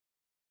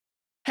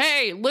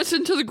Hey,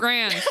 listen to the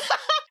Grands.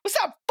 What's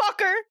up,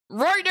 fucker?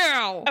 Right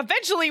now.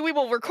 Eventually, we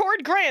will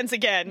record Grands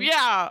again.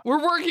 Yeah,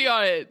 we're working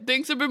on it.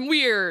 Things have been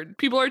weird.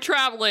 People are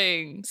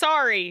traveling.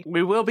 Sorry.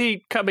 We will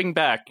be coming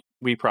back,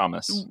 we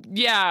promise.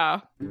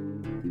 Yeah.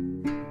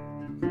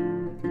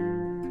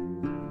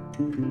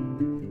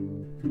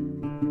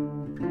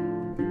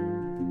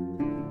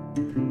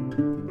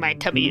 My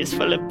tummy is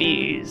full of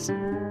bees.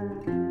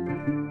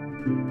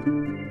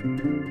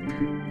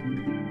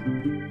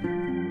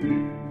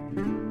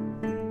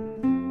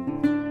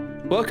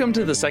 Welcome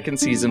to the second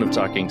season of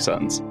Talking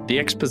Sons, the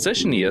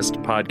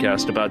Expositionist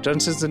podcast about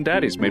Dungeons and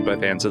Daddies made by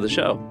fans of the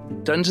show.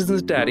 Dungeons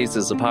and Daddies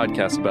is a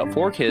podcast about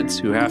four kids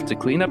who have to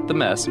clean up the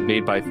mess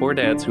made by four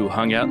dads who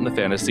hung out in the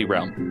fantasy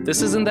realm.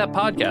 This isn't that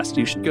podcast.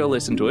 You should go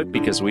listen to it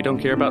because we don't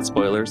care about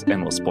spoilers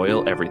and will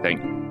spoil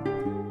everything.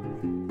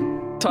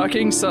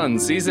 Talking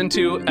Sons, Season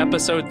 2,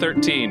 Episode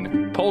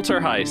 13,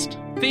 Polterheist.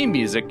 Theme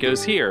music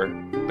goes here.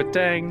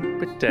 Ba-dang,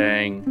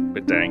 ba-dang,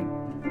 ba-dang.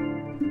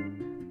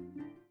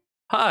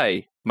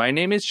 Hi, my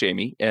name is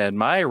Jamie, and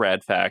my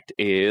rad fact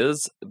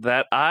is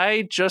that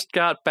I just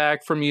got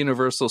back from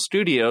Universal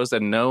Studios,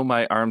 and no,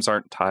 my arms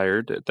aren't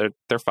tired.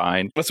 They're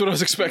fine. That's what I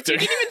was expecting. You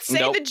didn't even say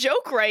Nope. the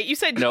joke right. You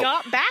said Nope.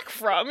 got back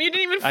from. You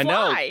didn't even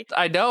fly.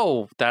 I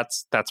know.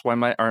 That's why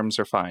my arms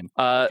are fine.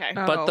 Okay.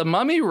 Oh. But the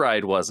Mummy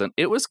ride wasn't.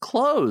 It was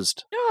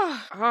closed.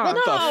 Oh,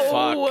 the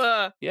fuck?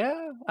 No.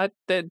 Yeah,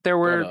 there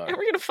were. And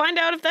we're gonna find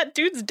out if that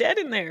dude's dead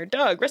in there.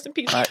 Doug, rest in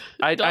peace.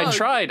 I Doug.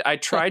 tried. I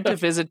tried to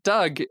visit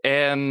Doug,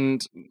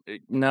 and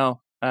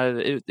no,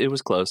 it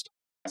was closed.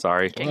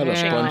 Sorry. Okay. What a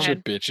Damn. bunch of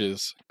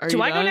bitches. Are Do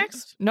you I go done?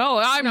 next? No,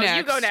 I'm No, next.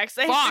 you go next.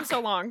 It's been Fuck. so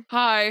long.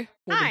 Hi.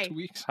 More than Hi. 2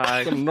 weeks.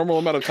 Hi. Some normal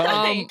amount of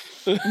time.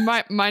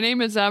 My name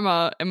is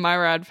Emma, and my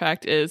rad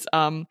fact is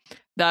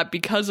that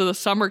because of the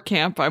summer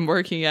camp I'm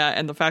working at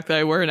and the fact that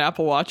I wear an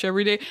Apple Watch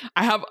every day,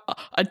 I have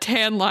a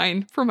tan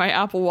line for my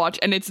Apple Watch,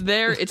 and it's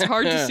there. It's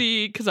hard to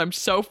see because I'm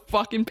so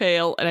fucking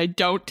pale and I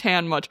don't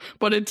tan much,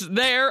 but it's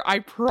there. I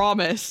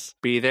promise.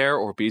 Be there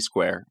or be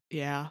square.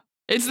 Yeah,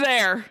 it's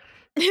there.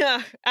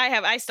 Yeah,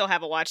 I still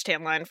have a watch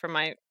tan line from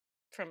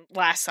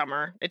last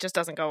summer. It just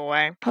doesn't go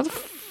away. How the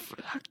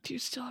fuck do you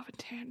still have a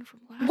tan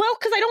from last? Well,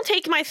 because I don't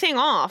take my thing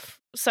off,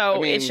 so I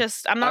mean, it's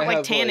just I'm not I like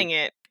have, tanning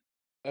it.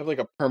 I have like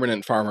a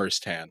permanent farmer's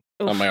tan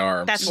Oof, on my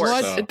arms. that's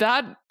worse. What?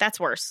 So That's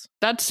worse.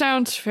 That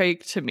sounds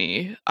fake to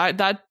me. I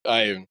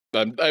mean,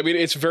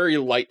 it's very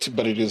light,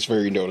 but it is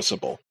very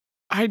noticeable.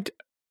 I'd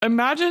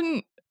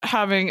imagine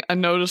having a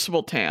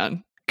noticeable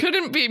tan.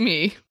 Couldn't be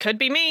me. Could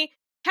be me.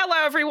 Hello,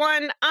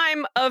 everyone.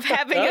 I'm of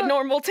having a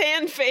normal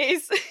tan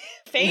face.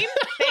 Fame?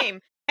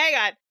 Hang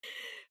on.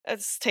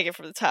 Let's take it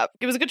from the top.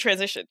 It was a good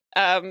transition.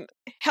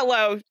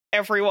 Hello,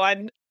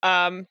 everyone.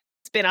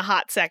 It's been a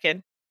hot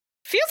second.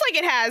 Feels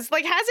like it has.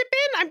 Like, has it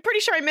been? I'm pretty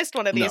sure I missed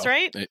one of these, No.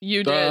 right?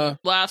 You did.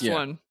 Last yeah.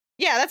 one.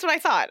 Yeah, that's what I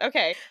thought.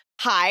 Okay.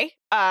 Hi.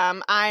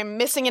 I'm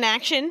missing in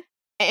action,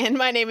 and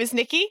my name is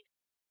Nikki.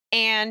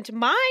 And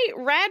my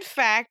rad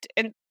fact,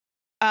 and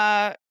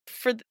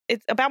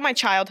it's about my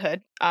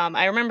childhood.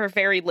 I remember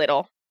very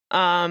little.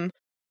 But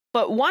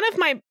one of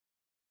my,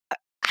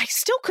 I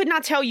still could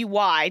not tell you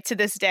why to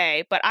this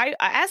day. But I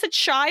as a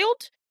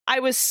child, I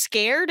was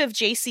scared of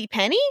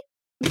JCPenney.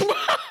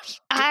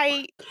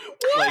 I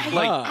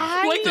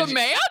Like the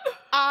man?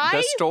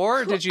 The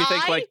store? Did you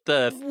think like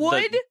the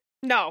would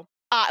no.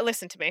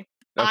 Listen to me.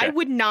 Okay. I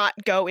would not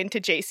go into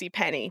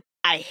JCPenney.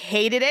 I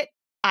hated it.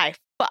 I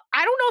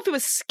don't know if it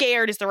was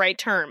scared is the right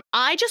term.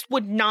 I just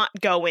would not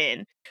go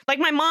in. Like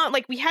my mom,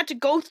 like we had to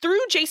go through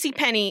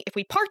JCPenney. If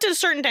we parked at a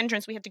certain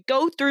entrance, we had to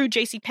go through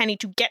JCPenney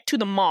to get to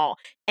the mall.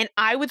 And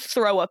I would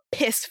throw a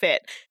piss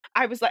fit.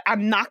 I was like,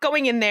 I'm not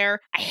going in there.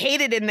 I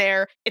hate it in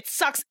there. It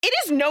sucks. It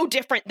is no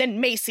different than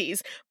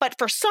Macy's. But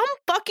for some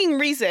fucking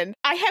reason,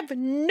 I have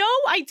no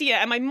idea.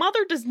 And my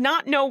mother does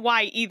not know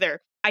why either.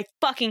 I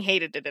fucking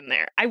hated it in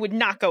there. I would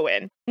not go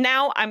in.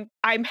 Now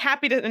I'm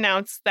happy to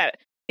announce that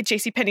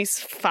JCPenney's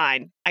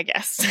fine, I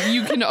guess.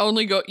 You can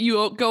only go.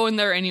 You go in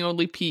there and you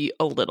only pee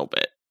a little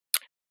bit.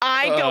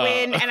 I go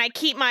in and I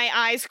keep my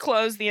eyes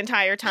closed the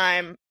entire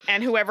time,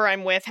 and whoever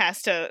I'm with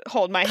has to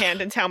hold my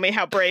hand and tell me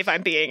how brave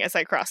I'm being as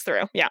I cross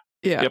through. Yeah.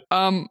 Yeah.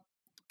 Yep.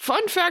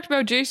 Fun fact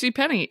about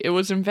JCPenney: it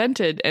was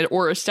invented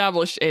or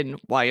established in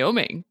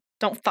Wyoming.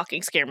 Don't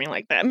fucking scare me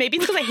like that. Maybe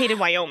it's because I hated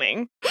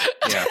Wyoming.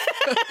 Yeah.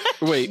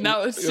 Wait.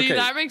 No, see, okay.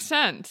 that makes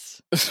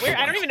sense.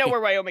 I don't even know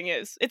where Wyoming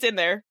is. It's in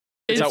there.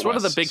 It's out one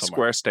of the west big somewhere.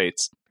 square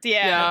states.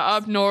 Yeah.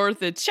 Up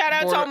north, it's Shout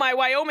out to all my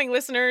Wyoming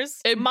listeners.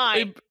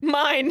 Mine.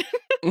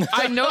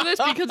 I know this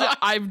because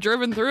I've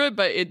driven through it,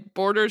 but it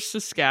borders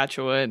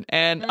Saskatchewan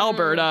and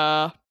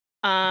Alberta.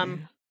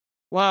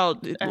 Wow,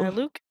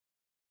 Luke.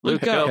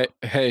 Luke, go. go.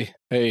 Hey,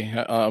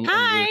 I'm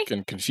Hi. Luke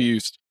and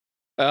confused.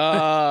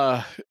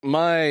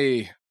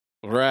 My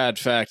rad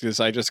fact is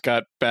I just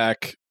got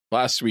back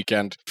last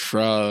weekend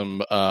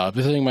from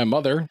visiting my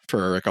mother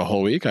for like a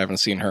whole week. I haven't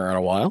seen her in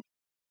a while,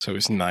 so it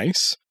was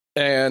nice.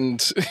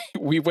 And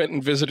we went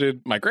and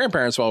visited my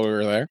grandparents while we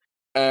were there.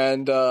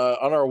 And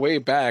on our way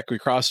back, we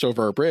crossed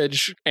over a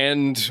bridge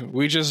and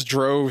we just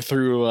drove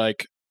through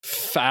like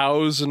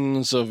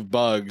thousands of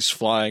bugs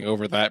flying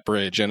over that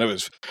bridge, and it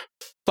was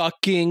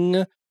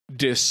fucking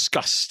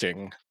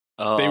disgusting.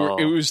 Oh,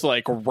 It was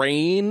like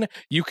rain.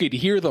 You could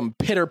hear them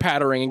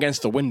pitter-pattering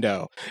against the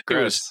window. It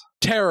was gross.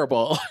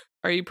 terrible.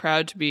 Are you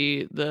proud to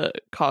be the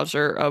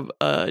causer of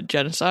a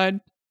genocide?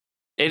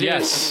 It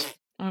Yes. is.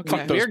 Okay.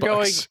 Fuck those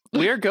bugs.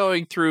 We're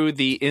going through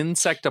the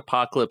insect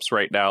apocalypse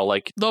right now.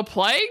 Like, The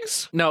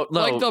plagues? no,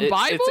 Like the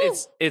Bible?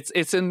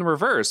 It's in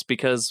reverse,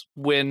 because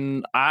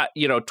when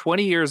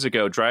 20 years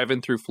ago,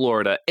 driving through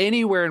Florida,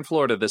 anywhere in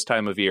Florida this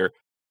time of year,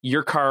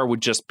 your car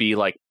would just be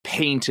like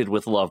painted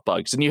with love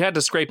bugs, and you had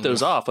to scrape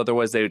those off,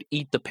 otherwise they would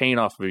eat the paint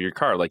off of your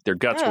car. Like, their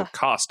guts were Ugh.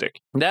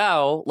 caustic.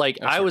 Now, like,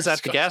 That's I was at the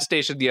disgusting. gas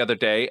station the other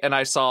day, and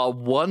I saw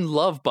one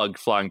love bug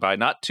flying by,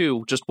 not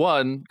two, just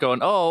one, going,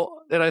 oh,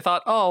 and I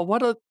thought, oh,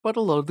 what a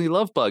lonely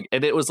love bug.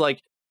 And it was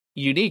like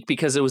unique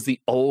because it was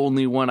the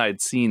only one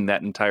I'd seen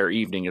that entire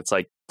evening. It's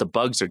like the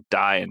bugs are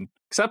dying,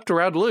 except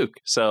around Luke.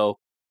 So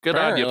good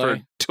on you for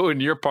Apparently. doing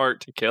your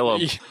part to kill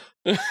him.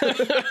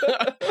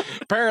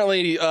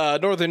 Apparently,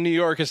 Northern New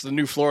York is the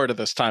new Florida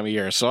this time of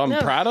year, so I'm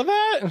Ugh. proud of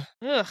that.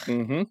 Ugh.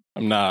 Mm-hmm.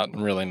 I'm not.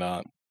 I'm really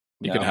not.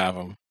 You can No. have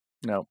them.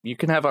 No, you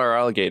can have our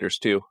alligators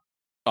too.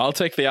 I'll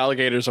take the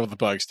alligators over the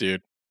bugs,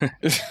 dude. I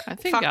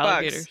think Fuck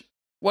alligators. bugs.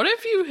 What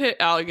if you hit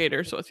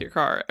alligators with your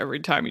car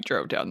every time you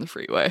drove down the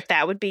freeway?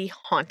 That would be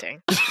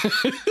haunting.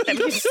 That'd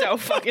be so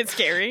fucking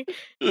scary.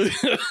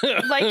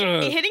 Like,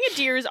 hitting a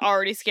deer is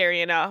already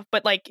scary enough,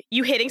 but like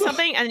you hitting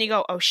something and then you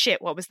go, oh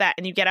shit, what was that?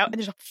 And you get out and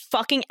there's a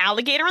fucking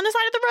alligator on the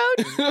side of the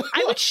road.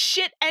 I would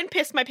shit and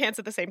piss my pants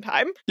at the same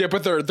time. Yeah,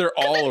 but they're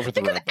all over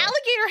the Because road. though.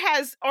 alligator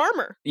has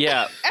armor.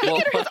 Yeah. well,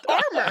 Alligator has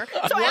armor. So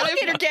What if-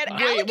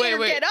 alligator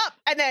wait. get up,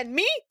 and then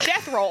me,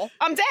 death roll.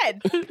 I'm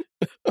dead.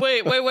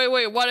 Wait.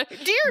 What if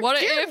Deer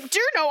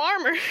no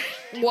armor.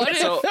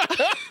 So-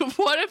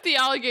 what if the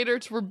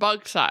alligators were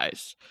bug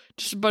size?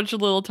 Just a bunch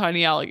of little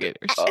tiny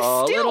alligators.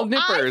 little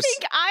nippers.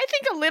 I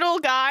think a little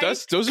guy.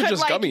 Those are could,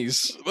 just like,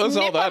 gummies. That's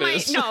all nip that on my-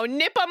 is. No,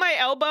 nip on my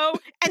elbow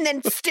and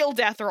then still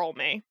death roll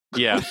me.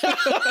 yeah.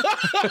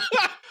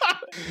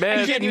 You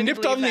Man, get genuinely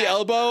nipped on believe the that.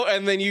 elbow,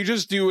 and then you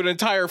just do an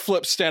entire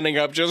flip standing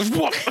up. Just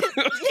Yes,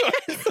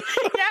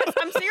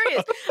 I'm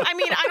serious. I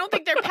mean, I don't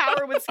think their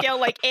power would scale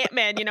like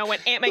Ant-Man. You know, when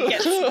Ant-Man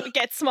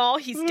gets small,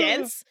 he's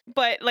dense.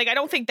 But like, I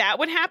don't think that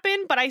would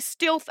happen. But I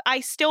still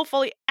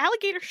fully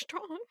alligator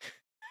strong.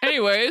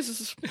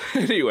 Anyways,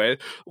 anyway,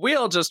 we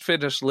all just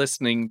finished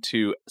listening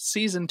to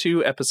season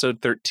 2,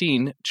 episode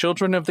 13,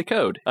 Children of the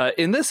Code.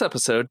 In this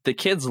episode, the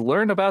kids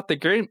learn about the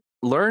game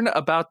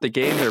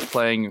they're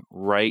playing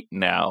right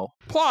now.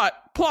 plot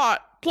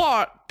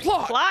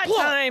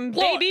Time,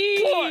 baby.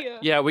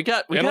 plot. Yeah, we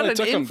got it only an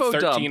took them info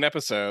 13 dump.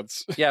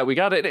 episodes. Yeah, we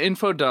got an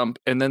info dump,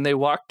 and then they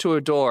walked to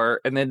a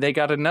door, and then they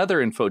got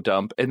another info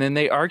dump, and then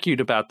they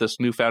argued about this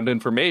newfound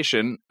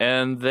information,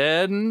 and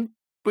then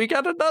we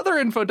got another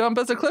info dump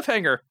as a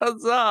cliffhanger.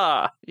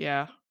 Huzzah!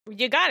 Yeah.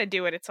 You got to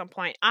do it at some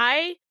point.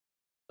 I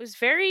was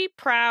very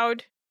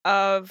proud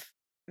of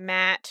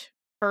Matt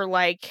for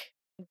like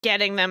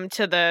getting them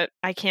to the.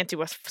 I can't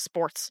do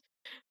sports.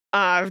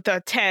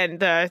 The 10,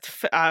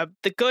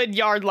 the good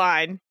yard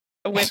line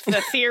with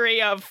the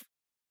theory of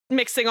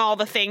mixing all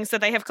the things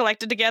that they have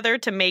collected together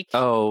to make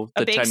Oh,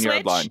 A the big 10-yard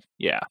switch? line.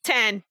 Yeah.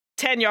 10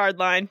 yard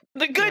line,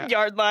 the good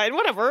yard line,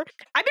 whatever.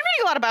 I've been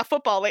reading a lot about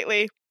football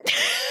lately.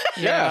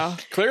 Yeah.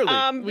 Clearly.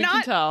 We not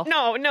can tell.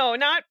 no,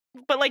 not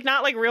but like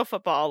not like real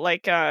football,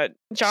 like John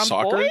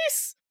Soccer?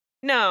 Boyce.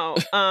 No,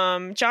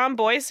 John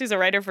Boyce, who's a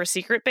writer for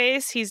Secret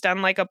Base, he's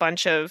done like a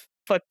bunch of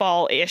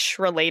football-ish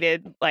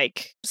related,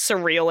 like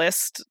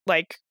surrealist,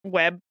 like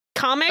web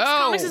comics. Oh.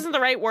 Comics isn't the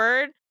right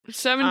word.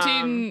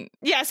 17.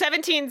 Yeah,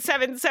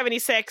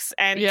 17776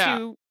 and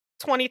Yeah.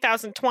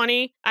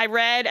 20,020 I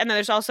read, and then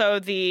there's also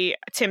the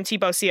Tim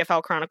Tebow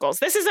CFL Chronicles.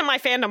 This isn't my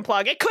fandom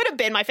plug. It could have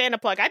been my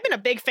fandom plug. I've been a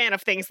big fan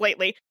of things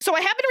lately. So I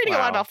have been reading a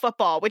lot Wow. about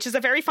football, which is a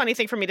very funny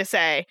thing for me to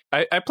say.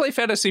 I play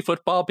fantasy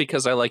football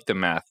because I like the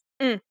math.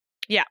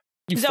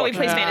 You Zoe fucking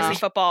plays Yeah. fantasy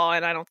football,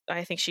 and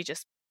I think she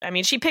just,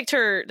 she picked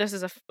her, this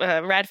is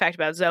a rad fact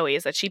about Zoe,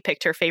 is that she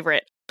picked her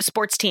favorite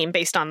sports team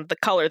based on the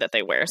color that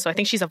they wear. So I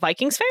think she's a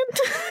Vikings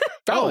fan.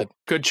 valid.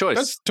 Good choice.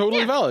 That's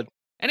totally Yeah. valid.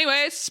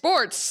 Anyways,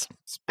 sports.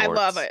 I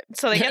love it.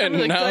 So they get them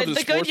And now the the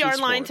good sports yard is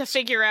line to sports.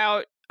 figure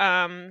out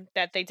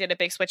that they did a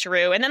big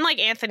switcheroo. And then like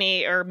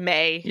Anthony or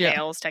May Yeah.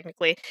 Hales,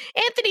 technically.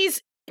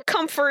 Anthony's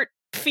comfort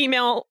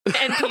female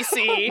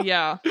NPC.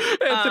 Yeah.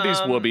 Anthony's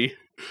Um, Whoopi.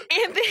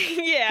 Anthony's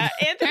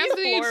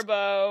Anthony's-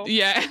 Florbo.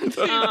 Yeah.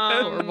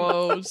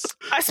 Hormones.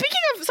 Speaking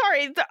of,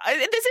 sorry,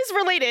 this is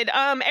related.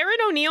 Aaron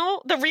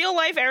O'Neill, the real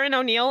life Aaron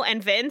O'Neill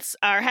and Vince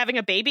are having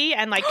a baby,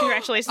 and like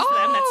congratulations to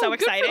them. That's so Oh, good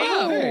for exciting.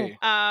 them. Hey.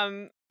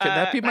 Can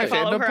that be my I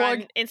follow fandom her plug?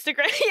 on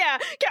Instagram. Yeah,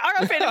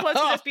 our fandom plug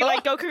should just be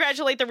like, go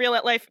congratulate the real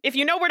life. If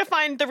you know where to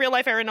find the real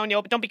life Aaron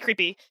O'Neill, but don't be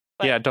creepy.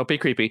 But Yeah, don't be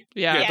creepy.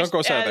 Yeah. don't go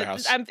outside their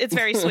house. It's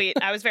very sweet.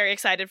 I was very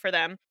excited for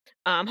them.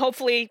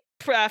 Hopefully,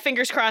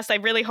 fingers crossed. I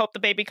really hope the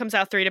baby comes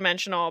out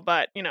 3-dimensional,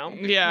 but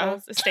Yeah.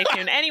 we'll stay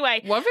tuned.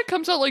 Anyway. What if it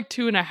comes out like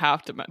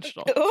 2.5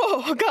 dimensional?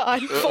 Oh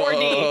God,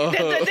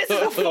 4D. This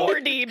is a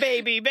 4D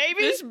baby.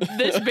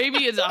 This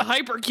baby is a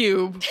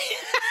hypercube.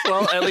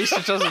 Well, at least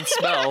it doesn't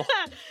smell.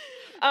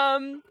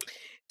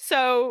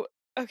 So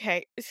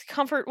okay,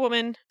 Comfort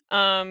Woman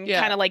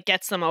kind of like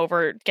gets them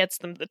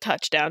the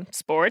touchdown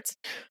sports.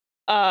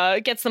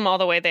 Gets them all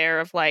the way there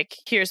of like,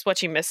 here's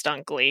what you missed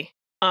on Glee.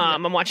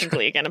 I'm watching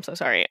Glee again. I'm so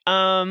sorry.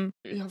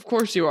 Of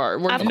course you are.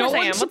 Of course no I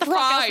one's am. What the fuck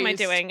else am I surprised.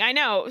 doing? I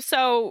know.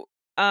 So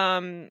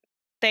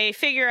they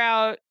figure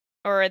out,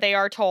 or they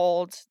are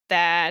told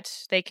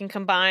that they can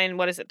combine,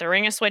 what is it? The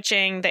ring of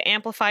switching, the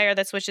amplifier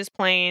that switches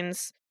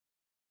planes,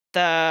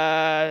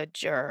 not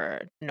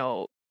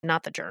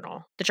the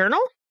journal. The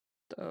journal?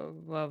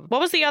 What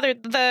was the other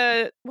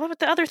what were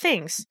the other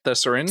things? The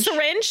syringe?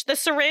 The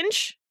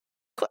syringe,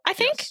 I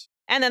think. Yes.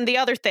 And then the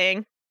other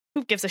thing,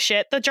 who gives a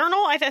shit? The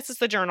journal? I guess it's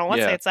the journal.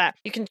 Let's say it's that.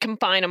 You can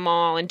combine them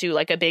all and do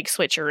like a big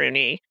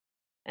switcheroony.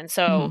 And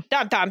so,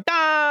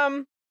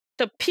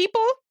 the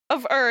people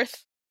of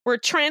Earth were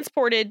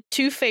transported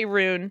to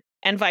Faerun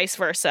and vice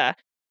versa.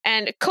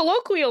 And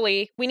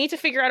colloquially, we need to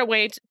figure out a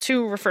way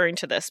to referring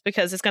to this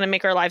because it's going to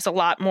make our lives a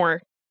lot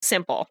more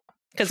simple.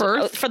 Because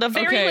for the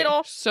very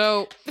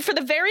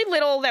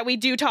little that we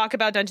do talk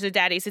about Dungeons and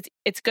Daddies,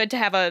 it's good to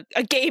have a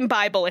game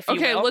Bible, if you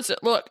will. Okay, listen,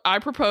 look, I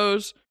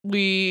propose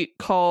we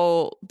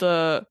call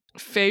the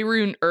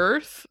Faerun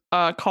Earth,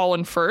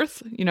 Colin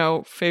Firth.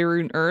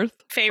 Faerun Earth.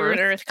 Faerun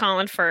Earth,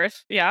 Colin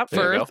Firth. Yeah.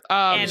 There you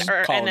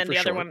Firth. And then the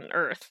other one,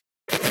 Earth.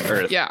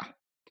 Earth. Yeah.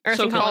 Earth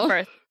and Colin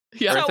Firth.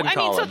 Yeah. Earth So, and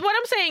Colin. so what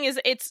I'm saying is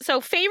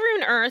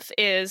Faerun Earth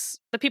is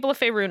the people of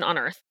Faerun on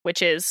Earth,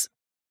 which is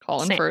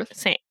Colin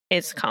Firth.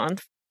 Is Colin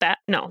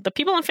the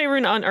people on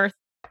Faerun on Earth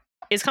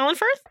is Colin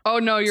Firth? Oh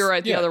no, you're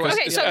right. The other one.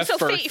 Okay, so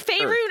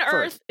Faerun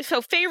Earth.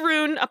 So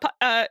Faerun.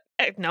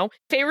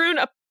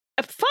 Faerun.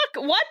 Fuck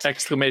what?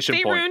 Exclamation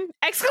point. Faerun!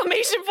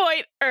 Exclamation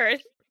point!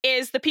 Earth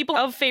is the people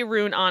of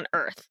Faerun on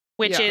Earth,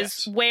 which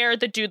is where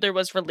the Doodler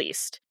was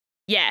released.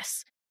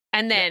 Yes,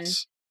 and then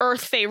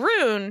Earth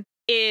Faerun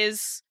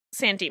is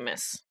San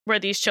Dimas, where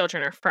these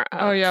children are from.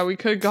 Oh yeah, we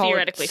could call it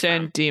theoretically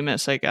San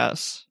Dimas, I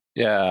guess.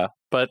 Yeah,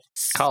 but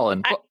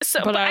Colin.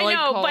 But I like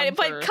Colin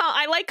but Firth.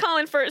 I like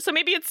Colin Firth, so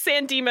maybe it's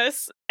San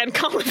Dimas and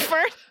Colin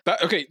Firth.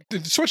 Okay,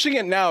 switching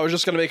it now is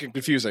just going to make it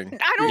confusing.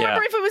 I don't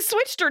remember if it was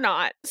switched or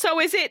not.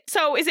 So is it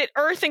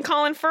Earth and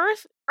Colin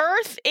Firth?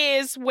 Earth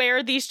is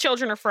where these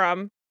children are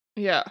from.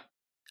 Yeah.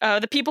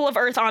 The people of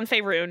Earth on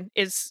Faerun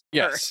is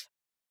Earth.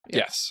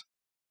 Yes.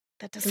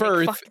 That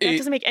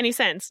doesn't make any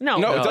sense. No,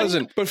 it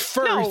doesn't. But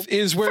Firth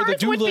is where the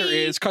Doodler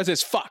is because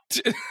it's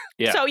fucked.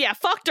 Yeah. So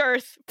fucked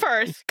Earth,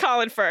 Firth,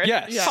 Colin Firth.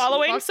 Yes.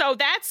 Following. So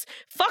that's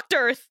fucked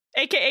Earth,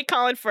 aka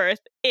Colin Firth,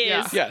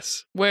 is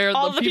yes. Where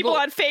all the people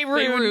on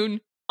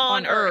Faerun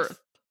on Earth.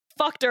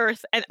 Fucked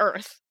Earth and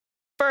Earth.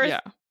 Firth,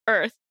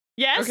 Earth.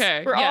 Yes?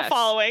 Okay. We're all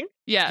following.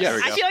 Yes. Yeah,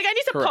 I feel like I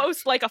need to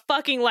post like a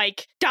fucking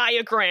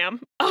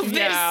diagram of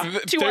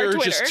this to there our are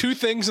Twitter. just two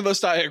things in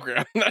this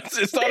diagram.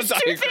 It's not a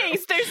diagram.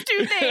 There's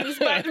two things,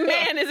 but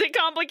man, is it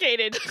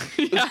complicated.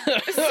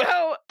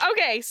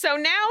 So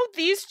now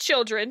these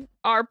children,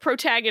 our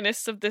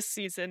protagonists of this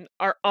season,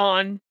 are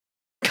on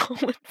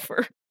Colin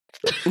Firth.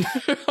 It's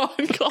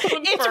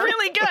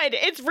really good.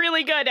 It's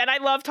really good. And I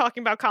love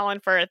talking about Colin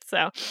Firth.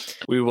 So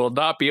we will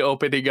not be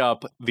opening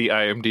up the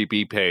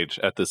IMDb page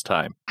at this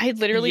time. I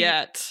literally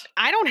I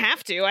don't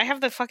have to. I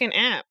have the fucking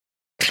app.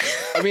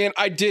 I mean,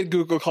 I did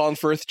Google Colin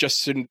Firth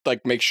just to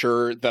make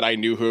sure that I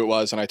knew who it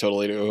was, and I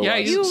totally knew who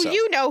it was.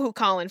 You know who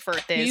Colin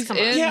Firth is. He's Come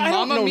on. in I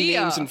don't Mamma know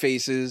Mia. names and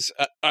faces.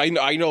 I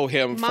know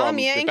him Mamma from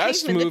Mia the and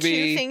best Kingsman, movie,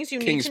 the two things you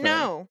Kingsman. need to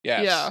know.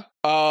 Yes. Yeah.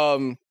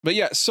 But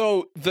yeah,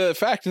 so the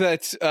fact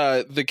that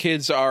the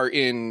kids are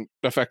in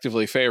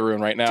effectively Faerun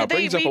right now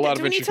brings up a lot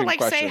of interesting questions. Do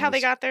we need to say how they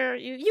got there?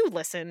 You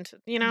listened,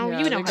 you know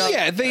how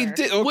Yeah, they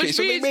did. Okay, Which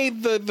so they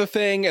made the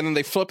thing and then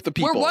they flipped the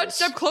people. We're one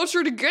step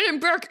closer to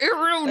getting back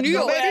Aaron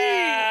O'Neil.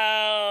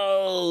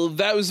 Well,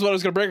 that was what I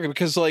was going to bring up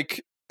because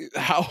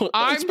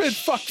it's been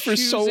fucked for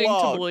so choosing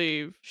long. to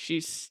believe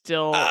she's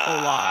still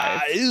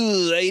alive.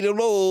 I don't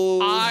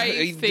know.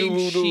 I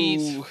think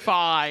she's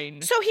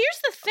fine. So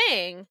here's the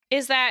thing: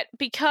 is that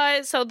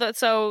because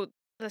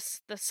the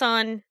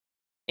sun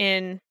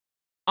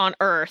on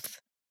Earth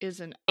is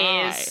an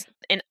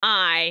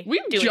eye.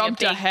 We doing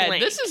jumped a big ahead.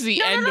 blink. This is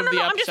the end of the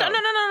episode.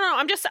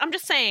 I'm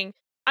just saying.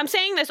 I'm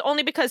saying this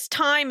only because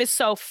time is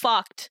so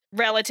fucked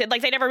relative.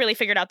 Like they never really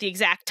figured out the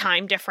exact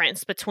time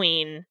difference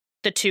between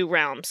the two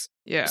realms.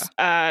 Yeah.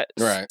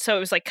 Right. So it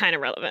was kind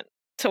of relevant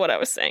to what I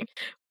was saying.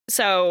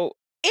 So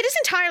it is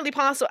entirely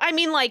possible. I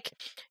mean,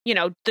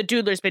 the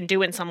Doodler's been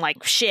doing some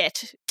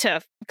shit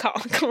to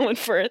Colin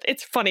Firth.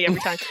 It's funny every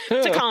time.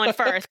 To Colin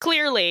Firth,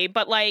 clearly.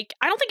 But, like,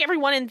 I don't think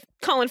everyone in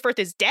Colin Firth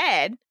is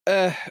dead.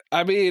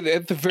 I mean,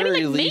 at the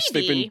very like, least,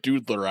 maybe. they've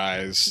been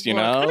doodlerized, you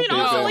Look, know? I mean,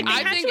 also, like, they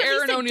I had think to at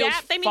Aaron least O'Neill's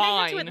adapt. I mean, they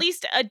had to fine. at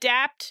least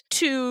adapt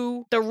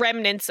to the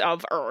remnants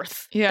of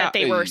Earth Yeah. that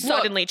they were Look,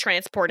 suddenly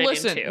transported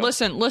into.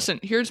 Listen.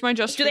 Here's my Do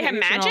they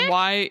justification have magic? on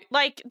why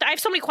Like, I have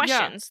so many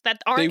questions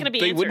that aren't They, going to be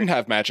they answered. wouldn't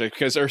have magic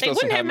because Earth They doesn't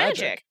wouldn't have have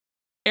magic.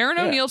 Aaron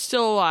Yeah. O'Neill's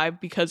still alive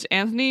because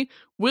Anthony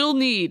will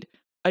need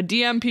a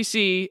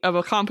DMPC of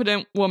a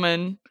competent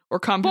woman or Well,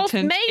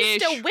 competent.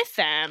 May's still with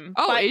them.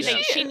 Oh, but is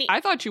they- she?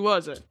 I thought she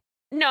wasn't.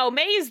 No,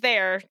 May's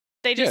there.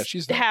 They Yeah, just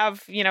she's there.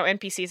 have,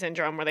 NPC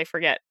syndrome where they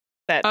forget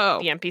that Oh.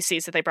 the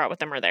NPCs that they brought with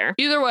them are there.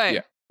 Either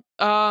way,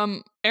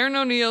 Aaron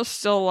O'Neill's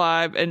still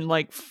alive and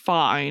like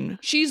fine.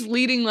 She's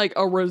leading like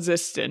a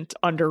resistant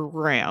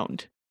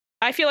underground.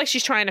 I feel like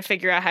she's trying to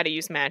figure out how to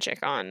use magic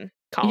on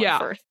Colin Yeah.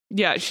 Firth.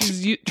 Yeah,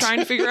 she's trying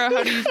to figure out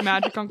how to use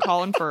magic on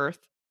Colin Firth.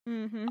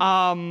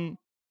 Mm-hmm.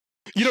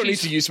 You don't need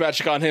She's to use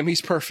magic on him.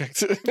 He's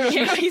perfect.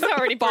 Yeah, he's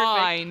already perfect.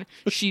 fine.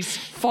 She's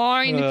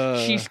fine.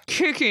 She's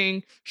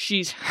kicking.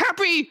 She's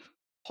happy.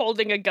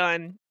 Holding a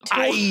gun.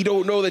 I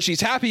don't know that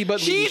she's happy, but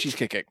maybe She's- she's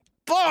kicking.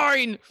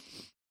 Fine.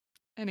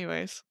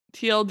 Anyways,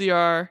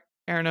 TLDR,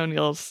 Aaron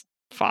O'Neill's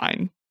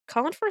fine.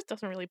 Colin Firth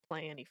doesn't really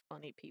play any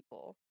funny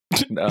people.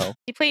 No.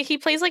 He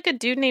plays like a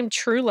dude named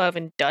True Love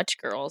in Dutch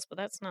Girls, but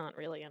that's not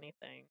really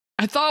anything.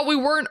 I thought we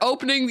weren't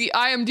opening the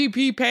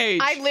IMDb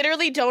page. I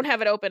literally don't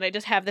have it open. I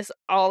just have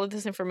all of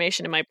this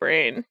information in my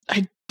brain.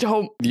 I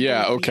don't.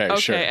 Yeah, believe- okay,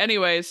 Okay. sure.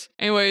 Anyways,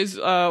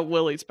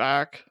 Willie's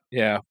back.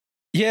 Yeah.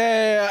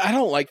 Yeah, I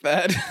don't like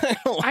that. I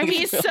don't like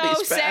He's so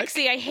Willie's back.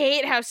 sexy. I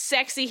hate how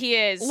sexy he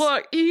is.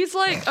 Look, he's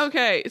like,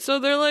 okay, so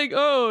they're like,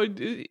 oh,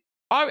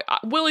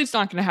 Willie's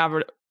not gonna have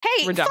it.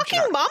 Hey, Redemption fucking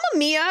arc. Mamma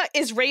Mia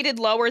is rated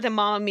lower than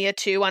Mamma Mia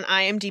 2 on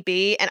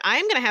IMDb, and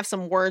I'm going to have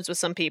some words with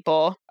some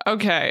people.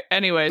 Okay.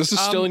 Anyways, This is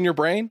still in your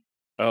brain?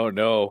 Oh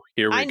no.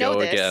 Here we I know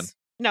go this. again.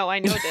 No, I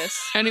know this.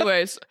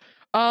 Anyways,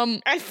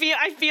 I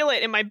feel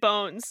it in my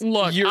bones.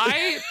 look, You're-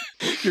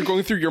 You're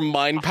going through your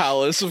mind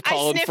palace of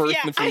Colin Firth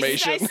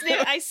information.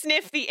 I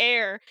sniff the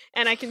air,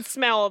 and I can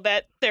smell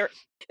that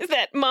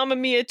Mamma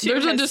Mia 2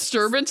 there's a has-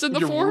 disturbance in the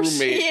Your force.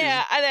 roommate is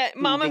Yeah, that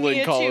Mamma Googling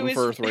Mia Colin 2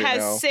 Firth right has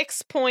now.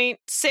 6.6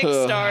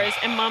 stars,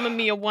 and Mamma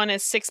Mia 1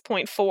 is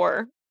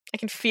 6.4. I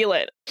can feel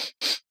it. It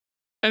smells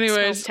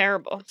Anyways,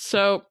 terrible.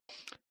 so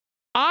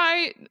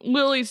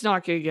Willie's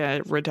not gonna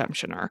get a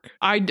redemption arc.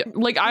 I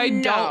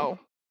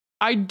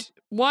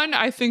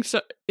think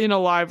so. In a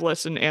live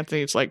listen,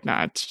 Anthony's like,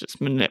 nah, it's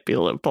just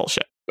manipulative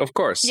bullshit. Of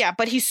course. Yeah,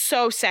 but he's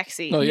so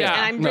sexy. Oh, yeah.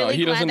 And I'm No, really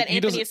he glad doesn't- that he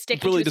Anthony doesn't- is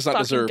sticking Willie to his does not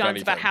fucking deserve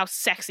guns about anything. how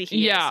sexy he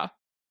is. Yeah.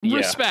 Yeah.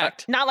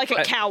 Respect. Not like a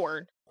But-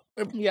 coward.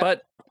 Yeah.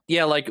 But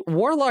yeah, like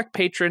Warlock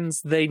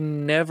patrons, they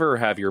never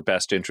have your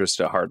best interest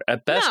at heart.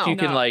 At best, No. you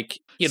can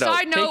No.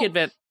 Side take note-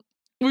 advantage.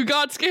 We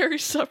got Scary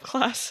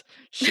subclass.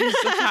 She's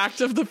the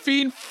Pact of the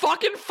Fiend.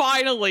 Fucking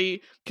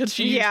finally. Because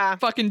she's Yeah.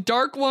 fucking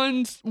Dark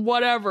Ones,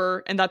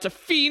 whatever. And that's a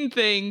Fiend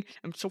thing.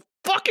 I'm so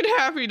fucking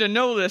happy to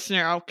know this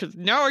now. Because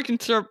now I can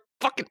start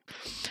fucking.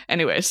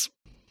 Anyways.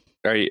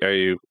 Are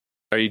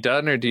you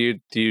done, or do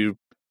you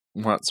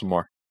want some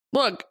more?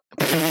 Look.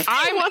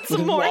 I want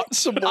some more. Want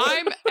some more?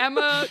 I'm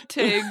Emma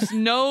Tiggs,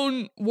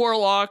 known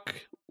Warlock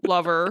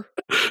lover.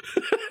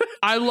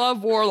 I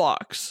love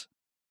Warlocks.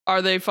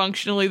 Are they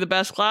functionally the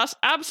best class?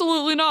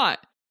 Absolutely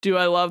not. Do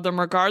I love them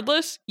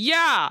regardless?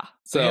 Yeah.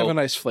 They have a So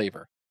nice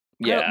flavor.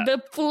 yeah,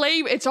 The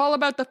flavor. It's all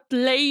about the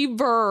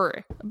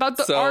flavor. About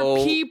the So-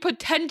 RP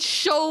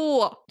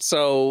potential.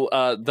 so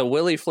the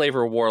Willy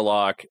flavor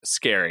Warlock,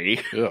 scary.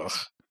 Ugh.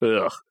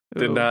 Ugh.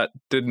 Did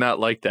Ooh. not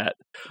like that.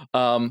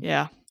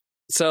 Yeah.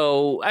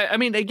 So I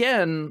mean,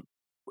 again,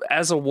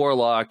 as a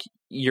Warlock,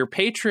 your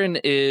patron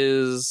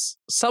is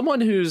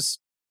someone who's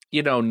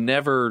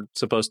never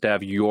supposed to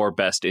have your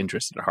best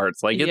interest at heart.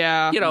 It's like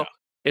Yeah.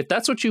 if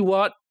that's what you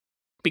want,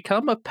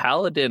 become a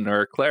paladin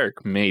or a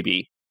cleric,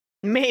 maybe.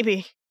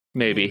 Maybe.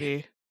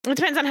 Maybe. It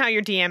depends on how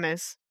your DM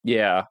is.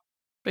 Yeah.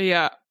 But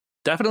yeah.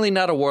 Definitely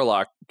not a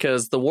warlock,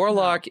 because the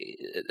warlock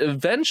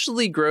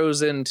eventually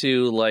grows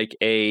into like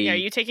a Yeah, are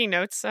you taking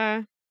notes,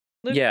 Luke?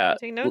 Yeah. You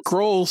taking notes?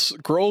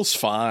 Grohl's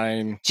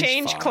fine. He's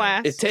Change fine.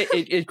 class.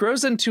 it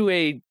grows into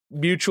a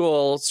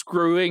mutual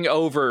screwing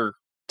over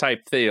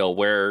type deal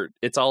where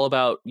it's all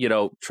about,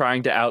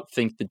 trying to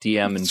outthink the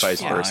DM and It's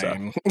vice versa.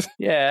 fine.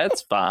 Yeah,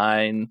 it's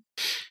fine.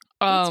 It's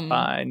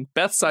fine.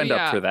 Beth signed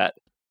yeah. up for that.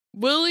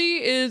 Willie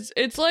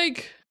it's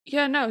like,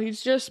 yeah, no,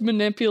 he's just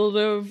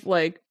manipulative.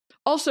 Like,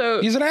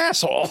 also, He's an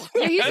asshole.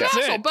 yeah, he's an That's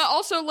asshole. it. But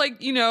also, like,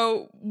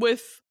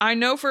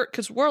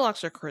 because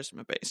warlocks are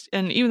charisma based,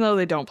 and even though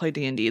they don't play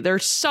D&D,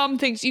 there's some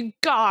things you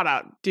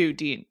gotta do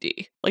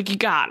D&D. Like, you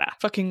gotta.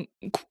 Fucking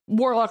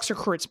warlocks are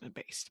charisma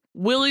based.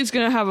 Willie's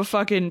gonna have a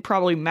fucking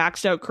probably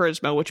maxed out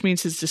charisma, which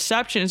means his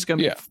deception is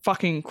gonna Yeah. be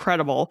fucking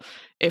incredible.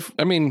 If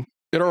I mean,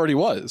 it already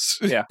was.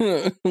 Yeah.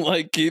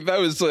 that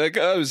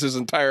was his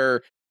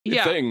entire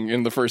yeah, thing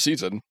in the first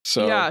season.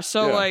 So yeah.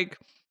 like,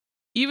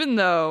 even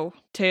though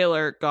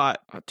Taylor got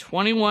a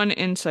 21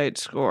 insight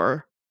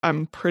score,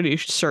 I'm pretty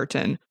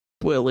certain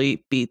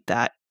Willie beat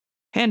that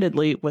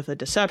handedly with a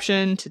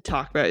deception to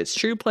talk about his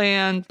true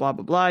plan, blah,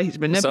 blah, blah. He's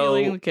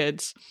manipulating the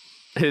kids.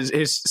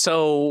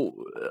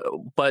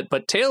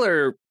 But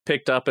Taylor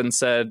picked up and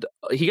said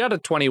he got a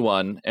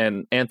 21,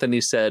 and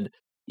Anthony said,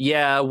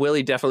 yeah,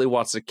 Willie definitely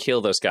wants to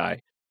kill this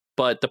guy.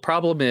 But the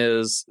problem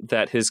is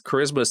that his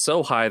charisma is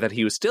so high that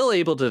he was still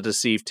able to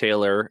deceive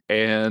Taylor,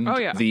 and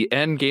the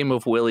end game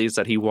of Willie is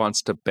that he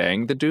wants to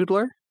bang the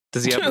doodler.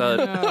 Does he have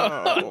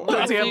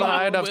does he have a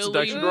high enough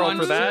seduction roll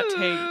for that?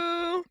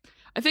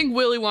 I think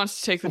Willie wants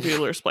to take the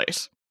doodler's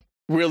place.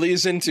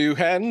 Willie's into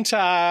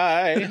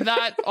hentai.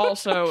 That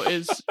also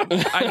is,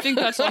 I think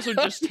that's also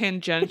just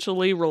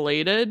tangentially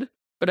related,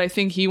 but I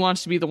think he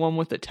wants to be the one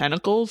with the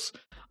tentacles.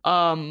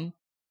 But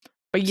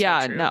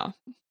yeah, no.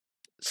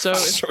 So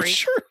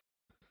sure.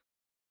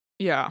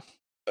 Yeah.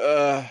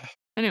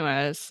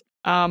 Anyways,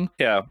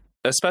 yeah,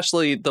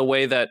 especially the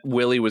way that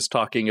Willie was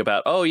talking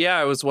about, oh yeah,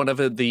 I was one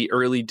of the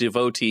early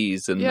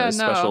devotees and a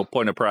special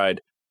point of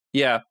pride.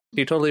 Yeah,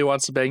 he totally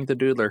wants to bang the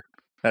doodler.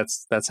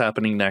 That's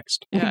happening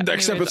next. Yeah,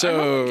 next anyways,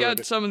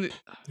 episode.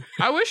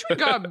 I wish we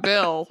got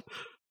Bill.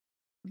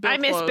 I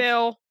miss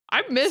Bill.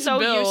 I miss so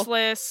Bill.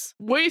 Useless.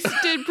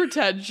 Wasted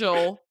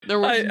potential. There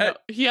was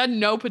he had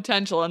no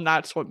potential, and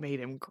that's what made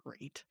him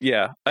great.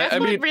 Yeah, That's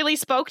what really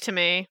spoke to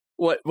me.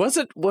 What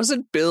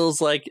wasn't Bill's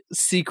like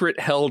secret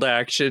held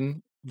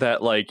action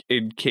that like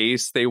in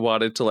case they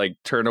wanted to like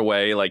turn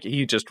away, like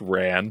he just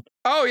ran.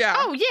 Oh yeah.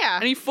 Oh yeah.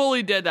 And he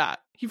fully did that.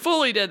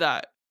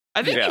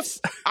 I think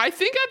I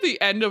think at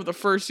the end of the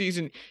first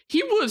season,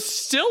 he was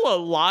still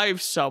alive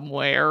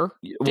somewhere.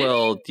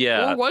 Well,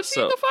 yeah. Or was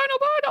he in the final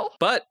battle?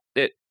 But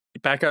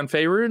back on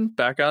Faerun,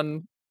 back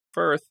on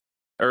Earth.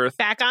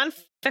 Back on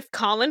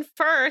Colin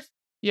Firth.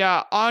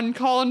 Yeah, on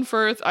Colin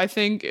Firth, I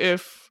think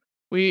if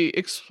we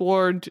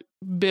explored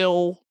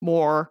Bill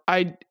more,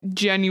 I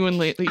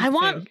genuinely I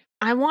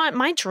want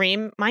my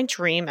dream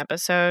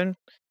episode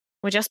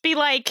would just be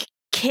like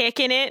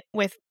kicking it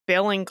with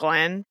Bill and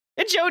Glenn.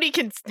 And Jody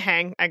can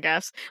hang, I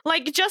guess.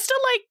 Like, just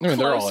to,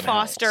 close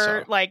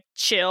foster,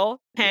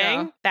 chill, hang.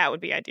 Yeah. That would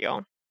be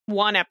ideal.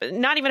 One episode,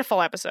 not even a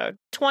full episode.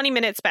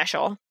 20-minute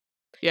special.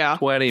 Yeah.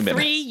 20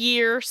 minutes.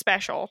 3-year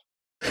special.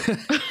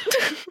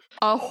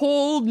 A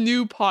whole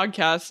new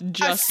podcast,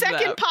 just a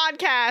second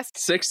podcast.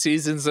 6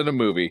 seasons and a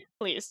movie.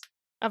 Please.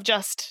 Of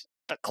just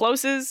the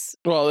closest.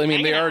 Well, I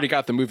mean, they already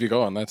got the movie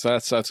going. That's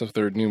what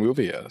their new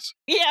movie is.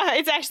 Yeah,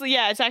 it's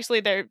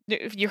actually their.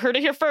 You heard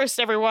it here first,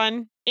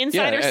 everyone.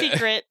 Insider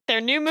secret.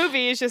 Their new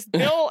movie is just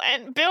Bill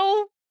and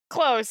Bill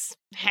Close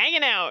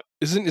hanging out.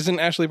 Isn't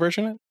Ashley Burch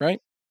in it? Right?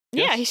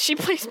 Yeah, she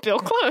plays Bill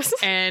Close.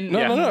 And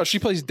no, she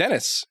plays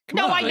Dennis. Come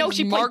on. I know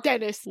she plays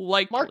Dennis.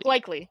 Mark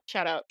Likely.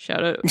 Shout out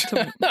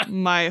to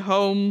my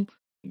home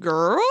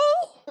girl,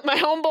 my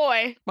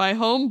homeboy, my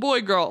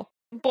homeboy girl.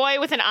 Boy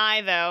with an I,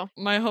 though.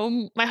 My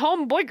home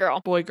boy girl.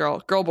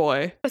 Girl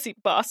boy. Pussy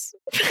boss.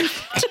 Pussy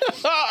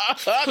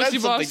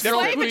boss.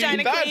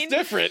 That's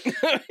different.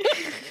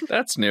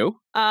 That's new.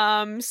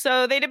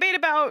 So they debate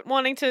about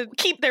wanting to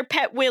keep their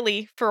pet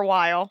Willie for a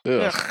while.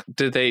 Ugh.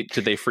 Did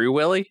they free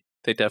Willie?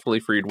 They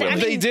definitely freed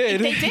Willie. They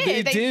did.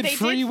 They did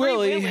free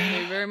Willie.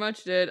 They very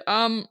much did.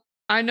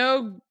 I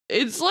know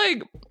it's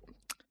like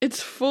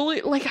it's fully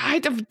like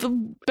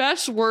the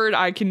best word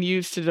I can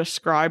use to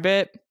describe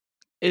it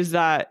is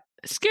that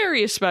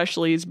Scary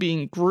especially is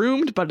being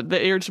groomed, but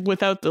it's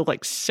without the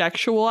like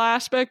sexual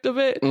aspect of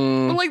it.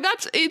 But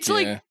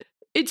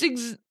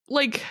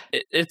like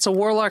it's a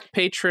warlock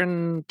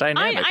patron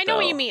dynamic. I know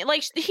what you mean.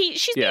 Like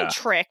she's being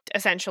tricked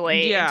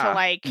essentially into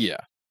like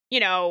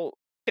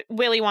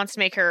Willie wants to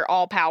make her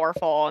all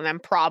powerful, and then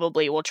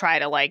probably will try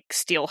to like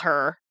steal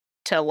her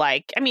to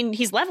like. I mean,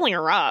 he's leveling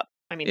her up.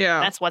 I mean,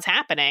 that's what's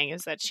happening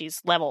is that she's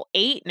level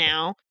 8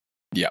 now.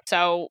 Yeah.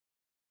 So.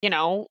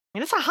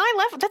 That's a high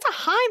level. That's a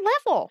high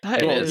level.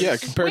 Yeah,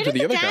 compared to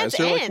the other guys,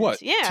 they're like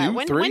what? Yeah.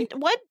 2, 3?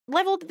 What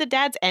level did the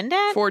dads end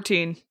at?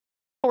 14.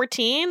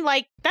 14?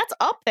 Like, that's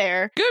up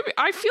there. Good.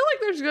 I feel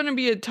like there's going to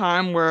be a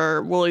time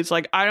where Willie's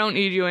like, I don't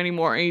need you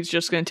anymore, and he's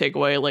just going to take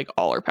away like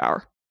all her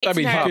power. I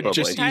mean, he could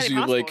just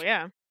easily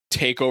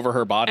take over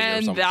her body,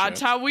 and or something. That's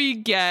how we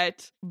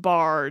get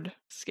Bard.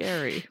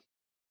 Scary.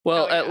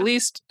 Well, at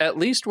least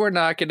we're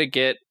not going to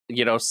get,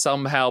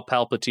 somehow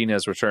Palpatine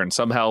has returned.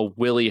 Somehow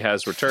Willie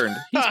has returned.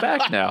 He's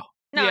back now.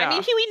 No, I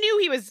mean, we knew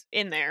he was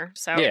in there,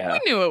 so. Yeah. We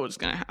knew it was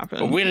going to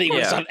happen. Willie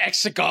was on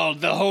Exegol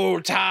the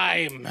whole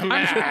time.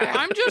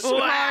 I'm just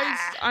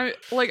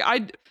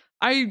surprised.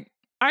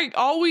 I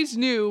always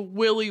knew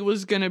Willie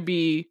was going to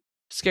be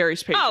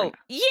Scary's patron. Oh,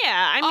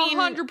 yeah. I mean,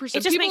 100%.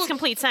 It just makes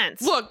complete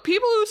sense. Look,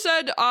 people who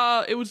said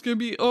it was going to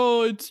be,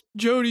 it's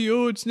Jody,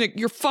 it's Nick,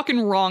 you're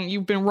fucking wrong.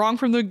 You've been wrong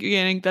from the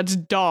beginning. That's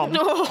dumb.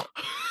 No.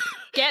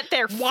 Get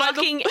their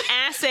fucking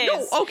asses.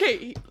 No,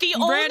 okay. The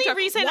only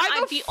reason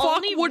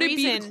would it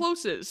be the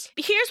closest?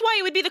 Here's why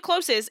it would be the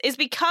closest is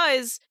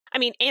because, I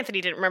mean, Anthony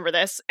didn't remember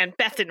this and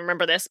Beth didn't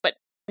remember this, but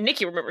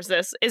Nikki remembers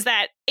this, is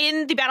that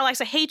in the Battle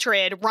Axe of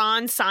Hatred,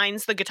 Ron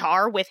signs the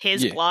guitar with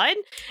his blood.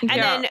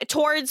 And then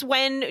towards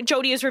when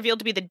Jodie is revealed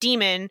to be the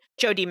demon,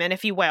 Joe Demon,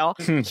 if you will,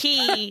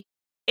 he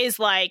is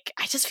like,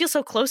 I just feel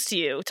so close to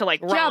you, to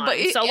like Ron. Yeah, but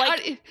it's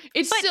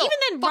but still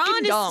even then,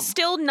 Ron dumb. is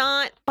still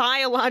not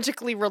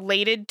biologically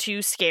related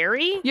to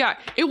Scary. Yeah,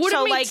 it would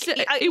have made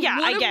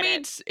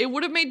it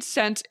would have made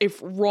sense if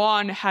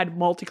Ron had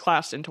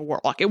multi-classed into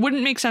Warlock. It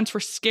wouldn't make sense for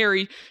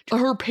Scary,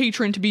 her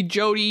patron, to be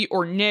Jodie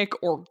or Nick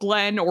or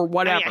Glenn or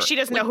whatever. Oh, yeah, she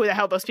doesn't know who the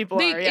hell those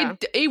people are. Yeah,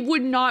 it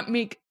would not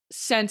make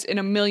sense in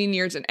a million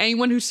years. And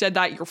anyone who said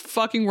that, you're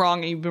fucking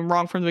wrong, and you've been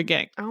wrong from the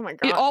beginning. Oh my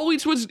god,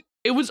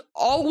 it was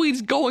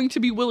always going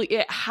to be Willie.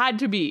 It had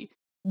to be.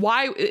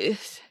 Why?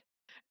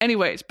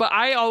 Anyways, but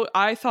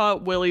I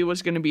thought Willie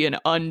was going to be an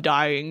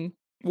undying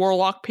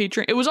Warlock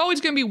patron. It was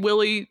always going to be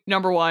Willie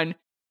number 1,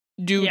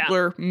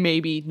 Doodler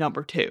maybe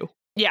number 2.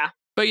 Yeah.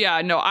 But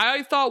yeah, no,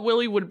 I thought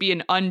Willie would be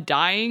an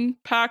undying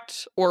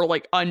pact or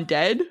like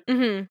undead.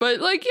 Mm-hmm. But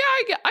like,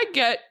 yeah, I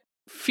get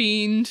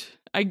Fiend.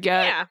 I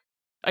get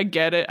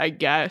it, I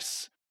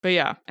guess. But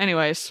yeah,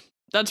 anyways.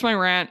 That's my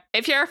rant.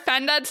 If you're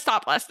offended,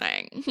 stop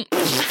listening.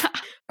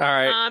 All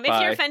right.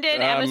 If you're offended,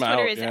 Emma's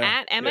Twitter is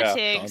at Emma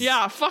Tiggs.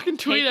 Yeah, fucking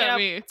tweet at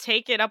me.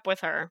 Take it up with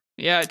her.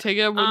 Yeah, take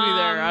it up with me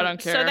there. I don't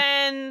care. So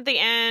then the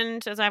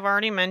end, as I've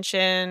already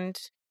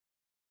mentioned,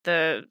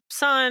 the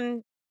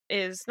sun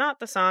is not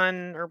the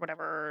sun or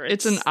whatever.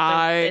 It's an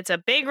eye. It's a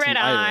big red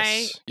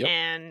eye. Yep.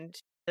 And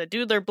the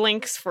Doodler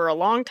blinks for a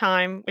long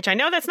time, which I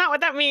know that's not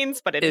what that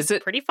means, but it's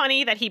pretty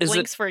funny that he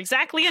blinks for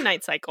exactly a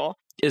night cycle.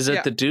 Is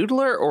it the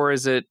Doodler or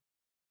is it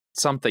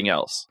something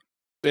else?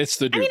 It's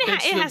the Doodler. I mean, it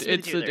has to be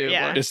the Doodler.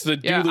 Yeah. It's the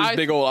Doodler's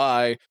big old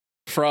eye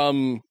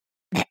from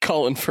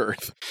Colin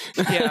Firth.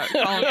 Yeah,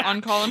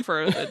 on Colin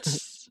Firth.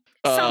 It's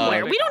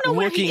somewhere. We don't know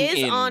where he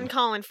is on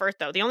Colin Firth,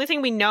 though. The only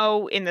thing we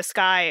know in the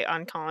sky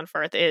on Colin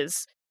Firth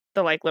is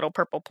the like little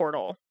purple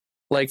portal.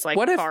 It's like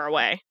far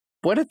away.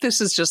 What if this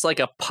is just like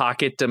a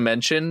pocket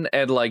dimension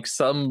and like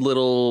some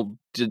little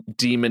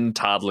demon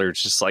toddler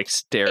just like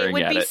staring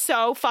at it? It would be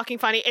so fucking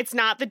funny. It's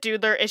not the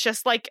Doodler. It's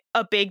just like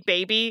a big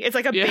baby. It's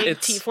like a big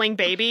tiefling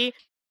baby.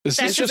 Is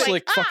this just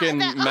like fucking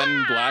Men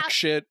in Black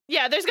shit?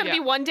 Yeah, there's going to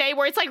be one day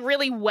where it's like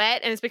really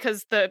wet and it's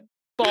because the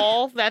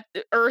ball that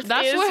the Earth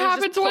That's what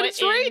happens when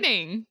it's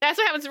raining. That's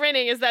what happens when it's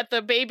raining, is that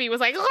the baby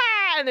was like,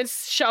 ah! And then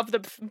shoved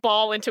the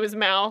ball into his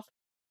mouth.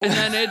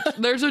 And then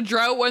there's a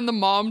drought when the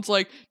mom's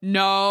like,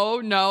 no,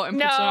 and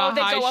puts it on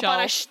a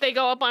high shelf. They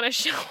go up on a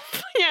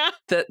shelf. Yeah.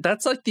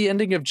 That's like the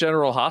ending of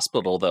General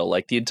Hospital, though.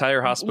 Like the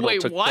entire hospital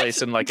took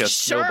place in like a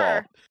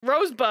snowball.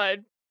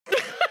 Rosebud.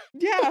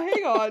 Yeah,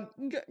 hang on.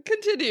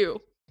 Continue.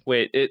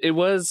 Wait, it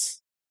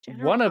was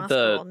General one of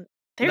Hospital. the...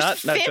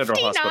 There's not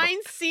 59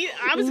 seasons.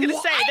 I was going to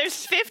say,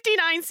 there's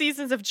 59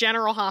 seasons of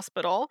General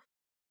Hospital.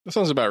 That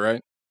sounds about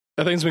right.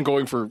 That thing's been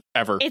going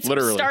forever,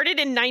 literally. It started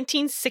in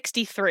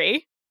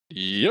 1963.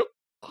 Yep.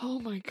 Oh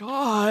my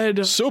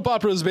god. Soap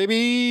operas,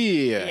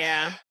 baby.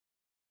 Yeah.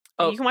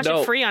 You can watch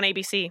it free on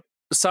ABC.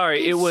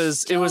 Sorry, it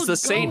was the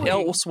St.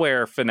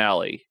 Elsewhere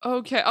finale.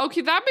 Okay,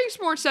 that makes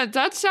more sense.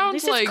 That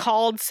sounds this is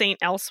called St.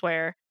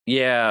 Elsewhere.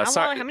 Yeah,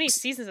 how many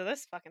seasons of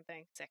this fucking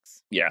thing?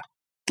 6. Yeah.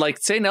 Like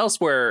St.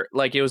 Elsewhere,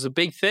 like it was a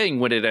big thing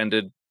when it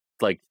ended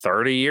like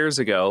 30 years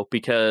ago,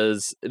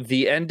 because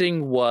the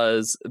ending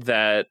was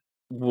that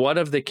one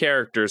of the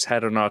characters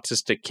had an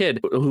autistic kid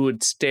who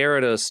would stare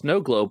at a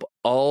snow globe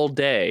all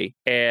day,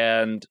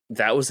 and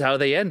that was how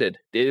they ended.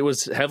 It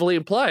was heavily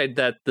implied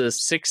that the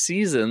 6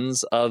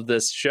 seasons of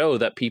this show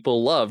that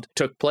people loved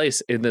took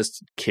place in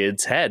this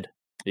kid's head.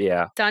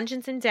 Yeah.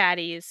 Dungeons and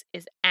Daddies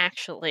is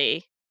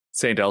actually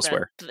St.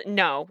 Elsewhere.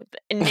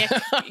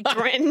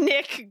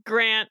 Nick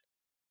Grant,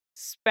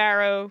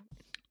 Sparrow,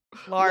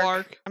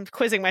 Lark. I'm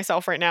quizzing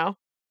myself right now.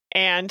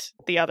 And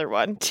the other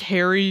one.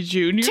 Terry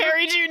Jr.?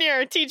 Terry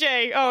Jr.,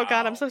 TJ. Oh,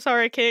 God, I'm so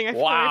sorry, King.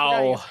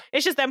 Wow.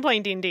 It's just them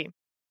playing D&D.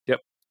 Yep.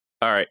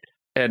 All right.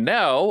 And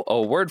now,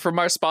 a word from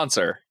our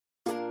sponsor.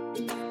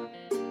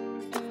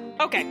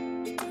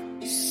 Okay.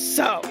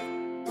 So,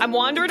 I'm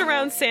wandering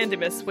around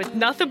Sandimas with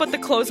nothing but the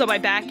clothes on my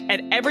back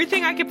and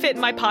everything I can fit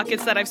in my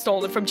pockets that I've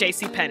stolen from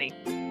JCPenney.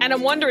 And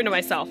I'm wondering to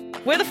myself,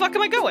 where the fuck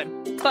am I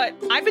going? But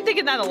I've been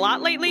thinking that a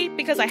lot lately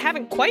because I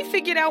haven't quite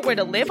figured out where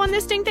to live on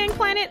this ding-dang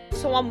planet.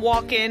 So I'm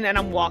walking and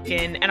I'm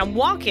walking and I'm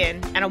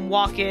walking and I'm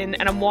walking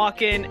and I'm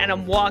walking and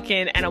I'm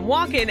walking and I'm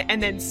walking,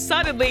 and then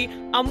suddenly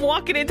I'm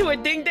walking into a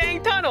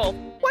ding-dang tunnel.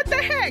 What the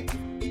heck?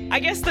 I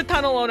guess the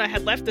tunnel owner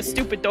had left the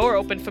stupid door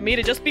open for me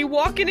to just be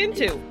walking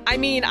into. I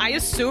mean, I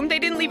assume they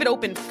didn't leave it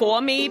open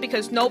for me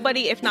because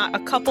nobody, if not a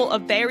couple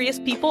of various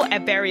people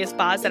at various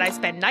bars that I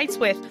spend nights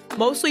with,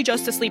 mostly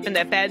just to sleep in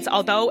their beds,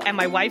 although, and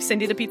my wife,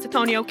 Cindy the Pizza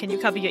Tonio, can you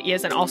cover your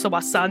ears, and also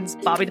our sons,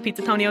 Bobby the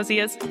Pizza Tonio's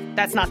ears?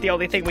 That's not the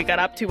only thing we got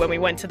up to when we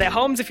went to their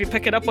homes, if you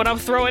pick it up what I'm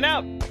throwing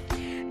out.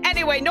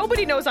 Anyway,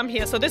 nobody knows I'm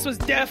here, so this was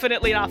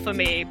definitely not for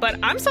me. But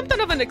I'm something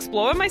of an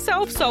explorer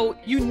myself, so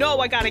you know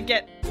I gotta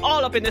get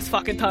all up in this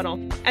fucking tunnel.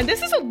 And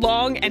this is a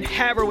long and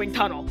harrowing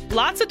tunnel.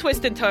 Lots of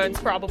twists and turns,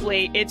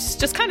 probably. It's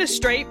just kind of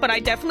straight, but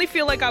I definitely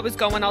feel like I was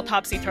going all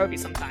topsy-turvy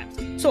sometimes.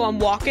 So I'm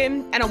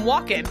walking, and I'm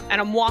walking,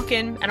 and I'm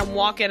walking, and I'm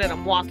walking, and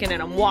I'm walking,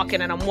 and I'm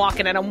walking, and I'm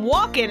walking, and I'm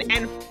walking,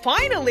 and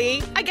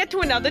finally, I get to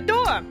another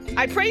door.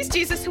 I praise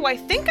Jesus, who I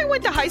think I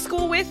went to high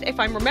school with, if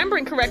I'm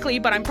remembering correctly,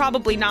 but I'm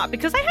probably not,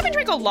 because I haven't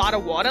drank a lot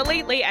of water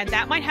lately, and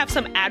that might have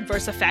some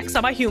adverse effects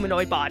on my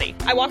humanoid body.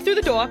 I walk through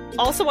the door,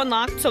 also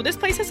unlocked, so this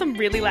place has some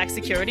really lax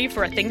security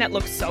for a thing that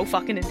looks so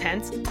fucking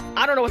intense.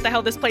 I don't know what the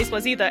hell this place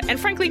was either, and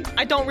frankly,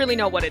 I don't really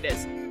know what it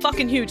is.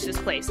 Fucking huge, this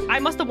place. I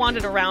must have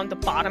wandered around the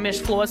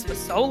bottomish floors for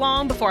so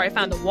long before I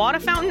found the water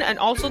fountain and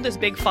also this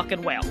big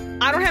fucking whale.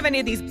 I don't have any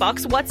of these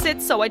bucks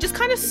whatsits, so I just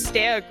kind of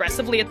stare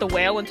aggressively at the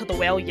whale until the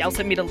whale yells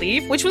at me to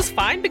leave, which was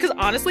fine because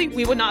honestly,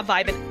 we were not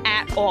vibing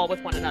at all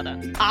with one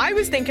another. I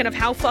was thinking of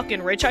how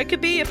fucking rich I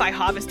could be if I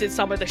harvested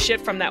some of the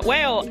shit from that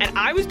whale, and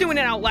I was doing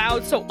it out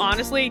loud, so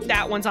honestly,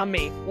 that one's on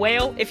me.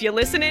 Whale, if you're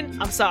listening,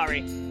 I'm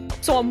sorry.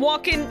 So I'm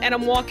walking, and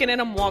I'm walking,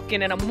 and I'm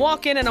walking, and I'm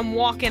walking, and I'm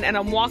walking, and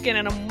I'm walking,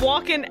 and I'm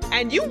walking,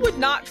 and you would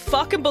not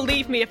fucking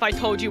believe me if I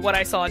told you what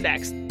I saw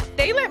next.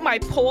 They let my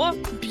poor,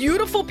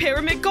 beautiful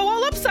pyramid go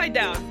all upside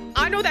down.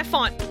 I know that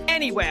font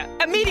anywhere.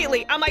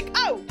 Immediately, I'm like,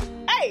 oh,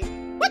 hey,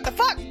 what the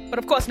fuck? But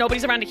of course,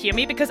 nobody's around to hear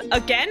me because,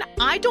 again,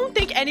 I don't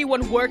think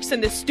anyone works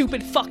in this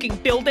stupid fucking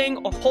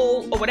building or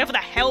hole or whatever the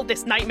hell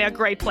this nightmare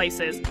gray place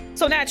is.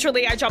 So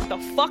naturally, I jump the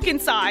fuck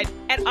inside,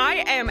 and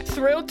I am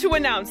thrilled to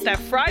announce that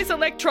Fry's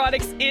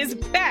Electronics is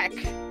back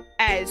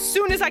as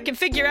soon as I can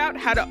figure out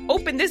how to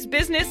open this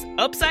business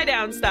upside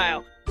down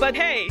style. But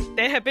hey,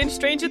 there have been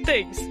stranger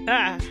things.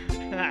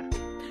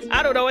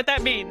 I don't know what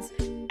that means.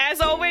 As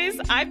always,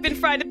 I've been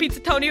Fry the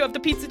Pizzatonio of the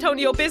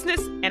Pizzatonio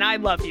business, and I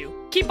love you.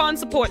 Keep on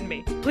supporting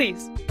me.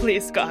 Please,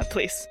 please, God,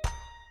 please.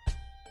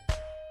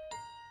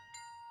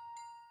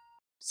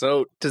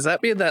 So does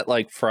that mean that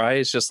like Fry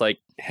is just like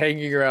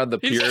hanging around the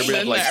He's just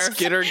pyramid, in like there.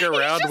 skittering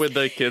around when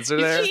the kids are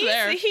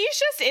there? He's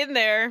just in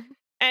there,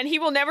 and he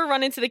will never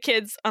run into the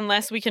kids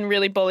unless we can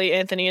really bully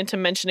Anthony into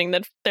mentioning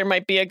that there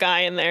might be a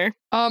guy in there.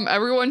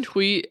 Everyone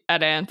tweet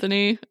at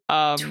Anthony.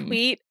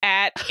 Tweet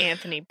at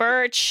Anthony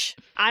Birch.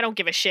 I don't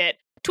give a shit.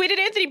 Tweet at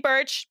Anthony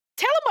Birch.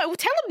 Tell him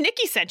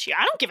Nikki sent you.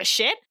 I don't give a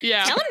shit.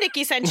 Yeah. Tell him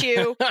Nikki sent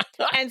you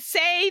and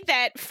say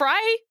that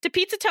Fry de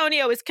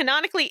Pizzatonio is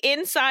canonically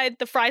inside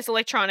the Fry's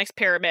Electronics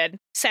pyramid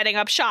setting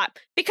up shop.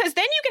 Because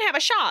then you can have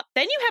a shop.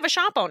 Then you have a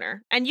shop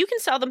owner and you can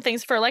sell them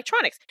things for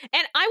electronics.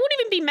 And I won't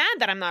even be mad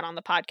that I'm not on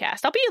the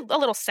podcast. I'll be a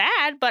little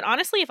sad, but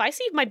honestly, if I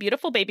see my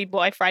beautiful baby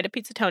boy Fry de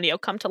Pizzatonio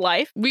come to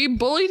life. We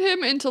bullied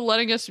him into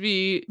letting us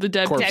be the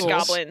dead Corpses. Dead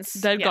goblins.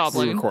 Dead Yes.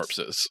 goblins. We were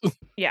corpses.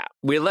 Yeah.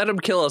 We let him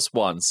kill us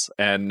once,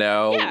 and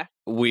now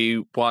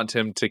we want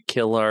him to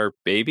kill our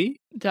baby?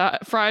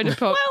 Fried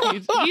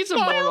he's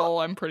immortal,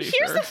 I'm pretty sure.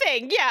 Here's the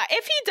thing. Yeah,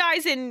 if he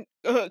dies in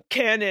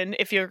canon,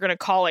 if you're going to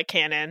call it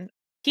canon,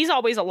 he's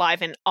always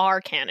alive in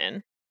our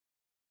canon.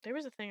 There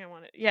was a thing I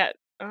wanted. Yeah.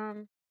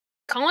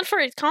 Colin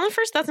Firth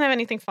doesn't have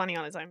anything funny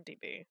on his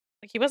IMDb.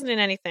 Like, he wasn't in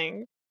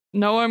anything.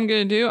 Know what I'm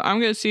going to do? I'm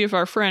going to see if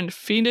our friend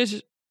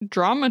Fiendish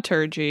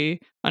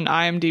Dramaturgy on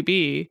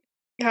IMDb.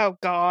 Oh,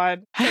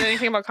 God. Said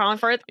anything about Colin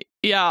Firth?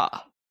 Yeah.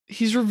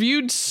 He's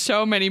reviewed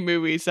so many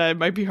movies that it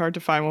might be hard to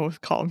find one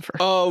with Colin Firth.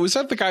 Oh, was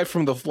that the guy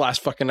from the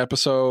last fucking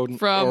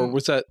episode? Or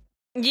was that?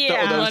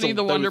 Yeah. That was Lenny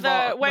the Wonder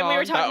Dog. When we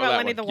were talking about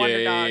Lenny the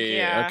Wonder Dog.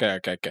 Yeah.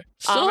 Okay.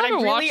 Still haven't I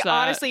really, watched that.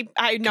 honestly,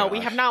 I know we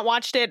have not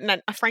watched it, and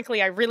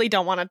frankly, I really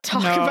don't want to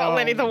talk about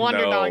Lenny the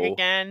Wonder Dog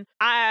again.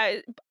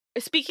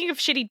 Speaking of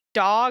shitty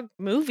dog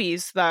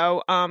movies,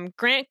 though,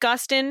 Grant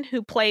Gustin,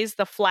 who plays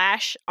the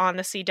Flash on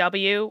the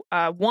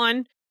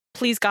CW,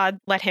 please God,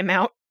 let him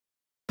out.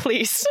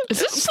 Please. Is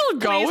this still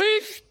going?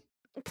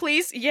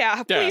 Please,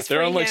 yeah, please they're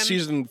free on like him.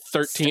 season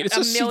 13. It's a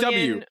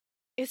CW.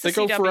 It's They a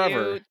go CW.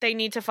 forever. They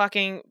need to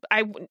fucking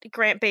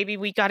Grant, baby,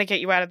 we got to get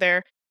you out of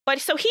there. But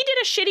so he did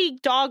a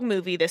shitty dog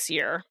movie this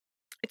year.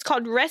 It's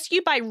called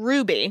Rescue by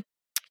Ruby,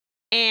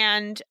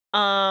 and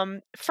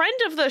friend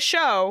of the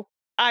show,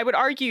 I would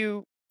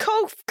argue,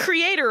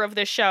 co-creator of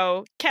the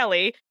show,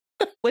 Kelly,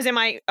 was in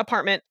my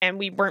apartment, and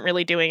we weren't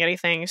really doing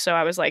anything. So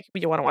I was like,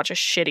 "We want to watch a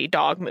shitty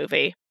dog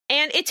movie,"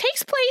 and it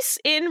takes place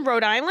in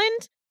Rhode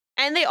Island.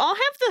 And they all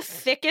have the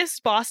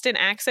thickest Boston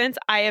accents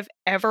I have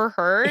ever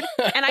heard.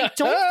 And I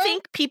don't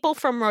think people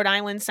from Rhode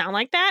Island sound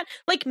like that.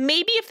 Like,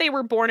 maybe if they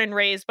were born and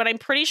raised, but I'm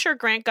pretty sure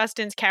Grant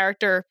Gustin's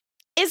character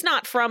is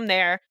not from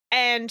there.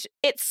 And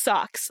it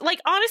sucks. Like,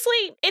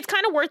 honestly, it's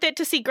kind of worth it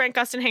to see Grant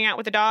Gustin hang out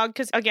with a dog.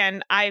 Because,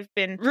 again, I've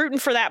been rooting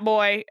for that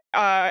boy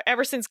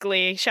ever since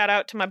Glee. Shout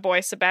out to my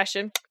boy,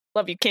 Sebastian.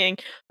 Love you, King.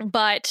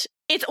 But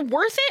it's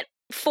worth it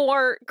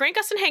for Grant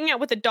Gustin hanging out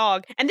with a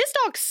dog, and this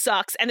dog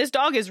sucks, and this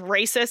dog is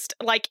racist.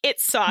 Like, it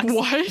sucks.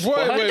 What?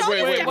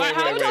 Wait,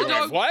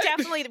 what?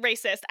 Definitely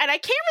racist. And I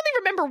can't really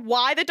remember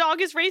why the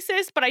dog is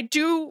racist, but I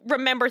do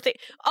remember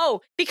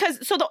because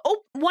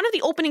one of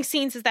the opening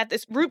scenes is that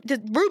this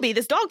Ruby,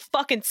 this dog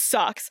fucking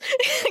sucks.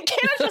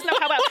 Can't just know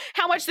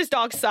how much this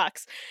dog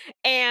sucks.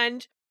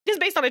 And this is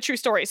based on a true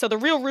story. So the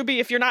real Ruby,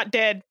 if you're not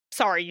dead,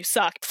 sorry, you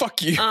suck.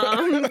 Fuck you.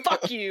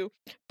 Fuck you.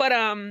 But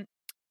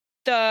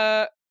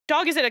the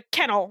dog is at a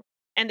kennel,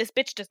 and this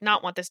bitch does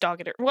not want this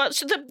dog at her. Well,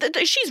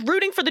 she's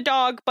rooting for the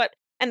dog,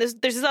 and there's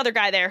this other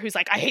guy there who's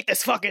like, I hate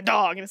this fucking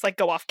dog, and it's like,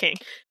 go off, king.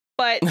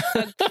 But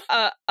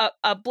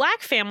a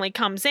black family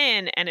comes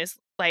in and is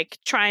like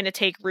trying to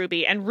take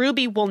Ruby, and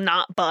Ruby will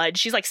not budge.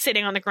 She's like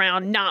sitting on the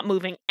ground, not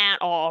moving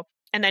at all.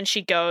 And then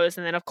she goes,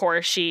 and then of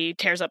course she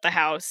tears up the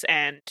house,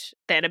 and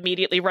then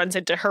immediately runs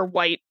into her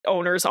white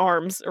owner's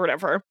arms or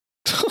whatever.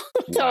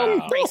 So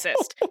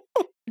racist.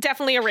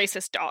 Definitely a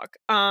racist dog.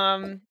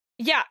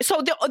 Yeah,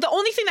 so the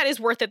only thing that is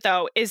worth it,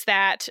 though, is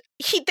that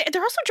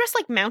they're also dressed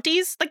like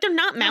Mounties. Like, they're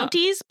not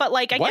Mounties, but,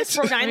 like, I guess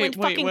Rhode Island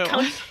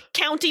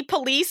county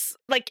police,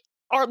 like,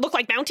 look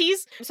like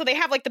Mounties. So they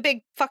have, like, the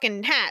big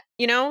fucking hat,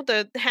 you know?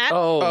 The hat.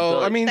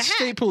 I mean,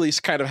 state police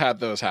kind of had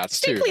those hats,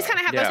 too. State police kind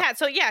of have those hats.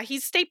 So, yeah,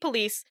 he's state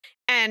police.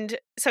 And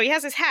so he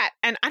has his hat.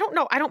 And I don't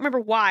know. I don't remember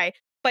why.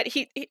 But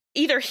someone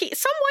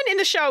in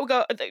the show,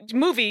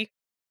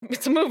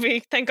 it's a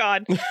movie, thank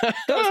God.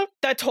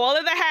 The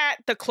taller the hat,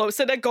 the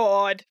closer to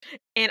God.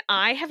 And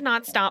I have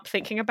not stopped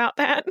thinking about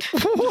that.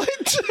 What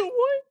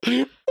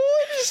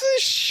is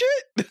this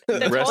shit? The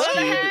taller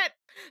the hat,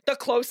 the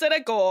closer to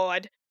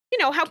God. You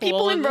know how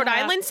people in Rhode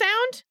Island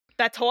sound?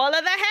 The taller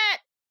the hat,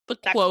 the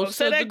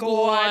closer to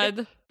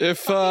God.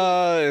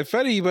 If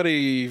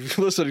anybody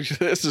listening to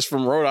this is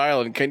from Rhode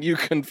Island, can you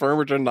confirm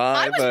or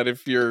deny that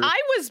if you're...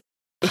 I was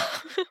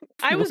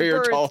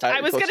birthed.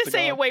 I was going to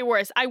say it way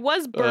worse. I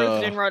was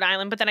birthed in Rhode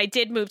Island, but then I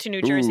did move to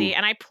New Jersey,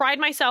 and I pride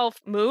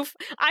myself.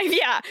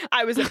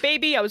 I was a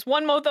baby. I was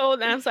 1 month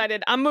old, and I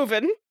decided I'm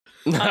moving.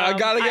 I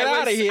gotta get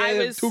out of here. I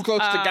was too close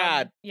to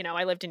God. You know,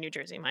 I lived in New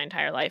Jersey my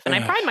entire life, and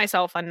I pride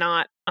myself on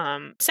not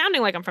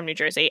sounding like I'm from New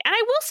Jersey. And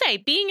I will say,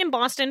 being in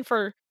Boston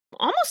for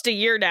almost a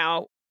year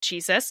now,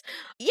 Jesus,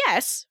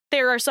 yes,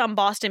 there are some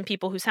Boston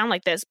people who sound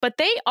like this, but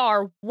they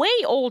are way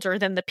older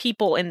than the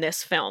people in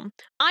this film.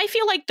 I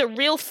feel like the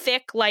real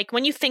thick, like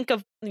when you think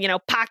of, you know,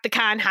 Park the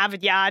Car and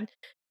Harvard Yard,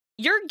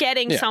 you're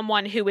getting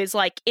someone who is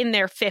like in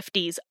their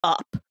 50s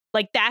up.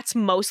 Like that's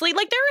mostly,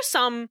 like there are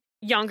some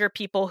younger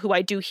people who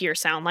I do hear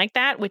sound like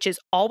that, which is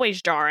always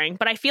jarring.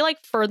 But I feel like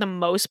for the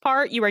most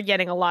part, you are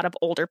getting a lot of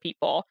older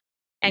people.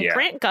 And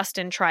Grant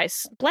Gustin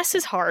tries, bless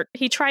his heart,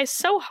 he tries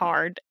so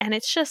hard, and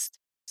it's just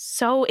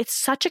it's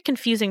such a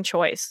confusing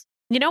choice.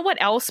 You know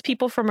what else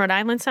people from Rhode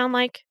Island sound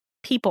like?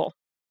 People.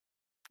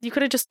 You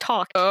could have just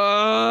talked.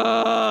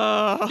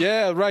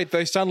 Yeah, right.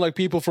 They sound like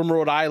people from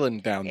Rhode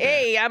Island down there.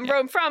 Hey, I'm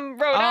from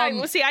Rhode Island.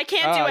 Well, see, I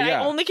can't do it.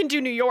 Yeah. I only can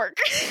do New York.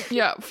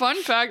 Yeah,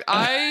 fun fact,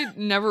 I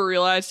never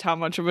realized how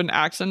much of an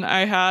accent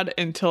I had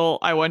until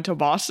I went to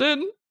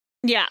Boston.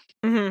 Yeah.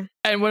 Mm-hmm.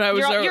 And when I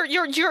was there...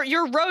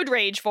 Your road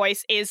rage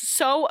voice is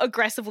so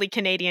aggressively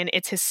Canadian,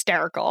 it's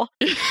hysterical.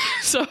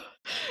 So,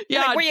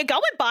 yeah. Like, where you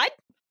going, bud?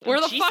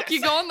 Where the fuck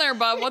you going there,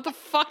 bud? What the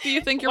fuck do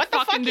you think you're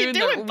fucking doing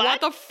there? Bud?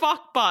 What the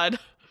fuck, bud?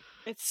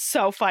 It's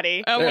so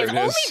funny. It's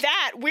only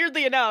that,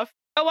 weirdly enough.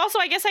 Oh, also,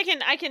 I guess I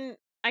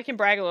can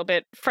brag a little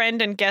bit.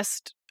 Friend and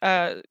guest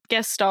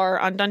star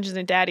on Dungeons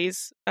and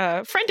Daddies.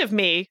 Friend of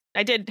me.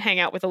 I did hang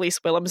out with Elise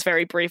Willems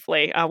very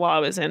briefly while I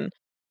was in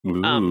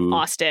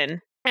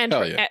Austin, and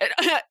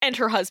and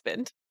her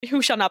husband,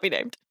 who shall not be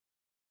named.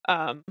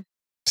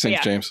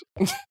 St. James.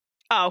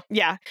 Oh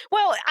yeah.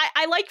 Well,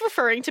 I like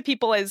referring to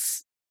people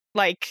as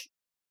like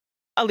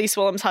Elise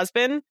Willems'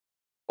 husband,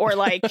 or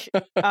like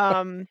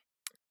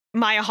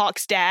Maya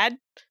Hawke's dad.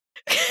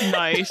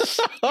 Nice.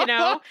 You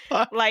know,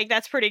 like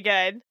that's pretty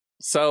good.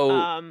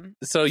 So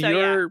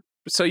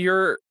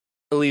you're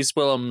Elise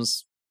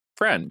Willems'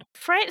 friend.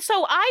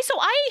 So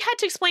I had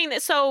to explain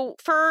that. So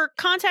for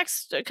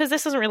context, because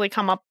this doesn't really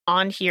come up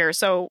on here.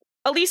 So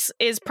Elise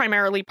is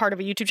primarily part of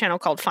a YouTube channel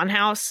called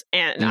Funhouse,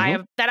 and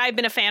I've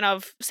been a fan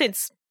of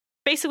since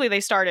basically they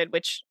started.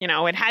 Which, you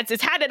know, it's had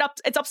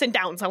its ups and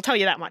downs. I'll tell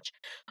you that much.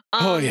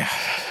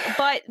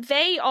 But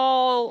they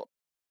all,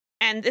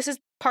 and this is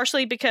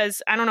partially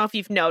because I don't know if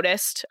you've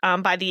noticed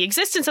by the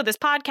existence of this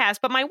podcast,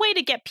 but my way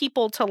to get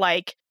people to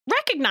like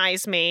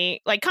recognize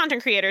me, like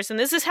content creators, and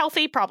this is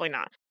healthy, probably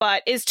not,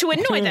 but is to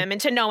annoy them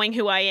into knowing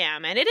who I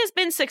am. And it has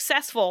been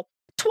successful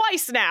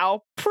twice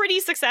now,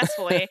 pretty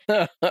successfully.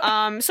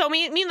 So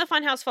me and the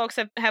Funhouse folks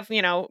have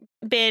you know,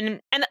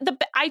 been, and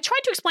I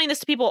tried to explain this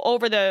to people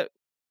over the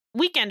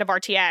weekend of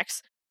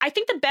RTX. I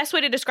think the best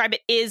way to describe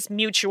it is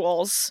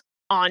mutuals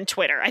on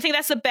Twitter. I think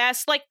that's the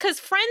best, like, because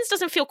friends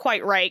doesn't feel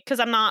quite right, because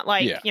I'm not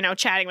like, you know,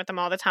 chatting with them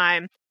all the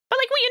time. But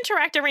like we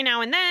interact every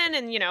now and then,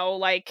 and you know,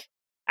 like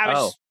I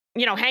was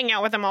you know, hanging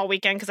out with them all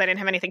weekend because I didn't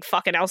have anything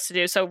fucking else to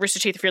do. So Rooster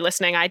Teeth, if you're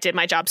listening, I did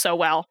my job so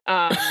well.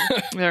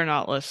 They're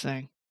not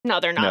listening. No,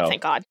 they're not,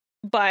 thank God.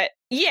 But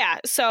Yeah,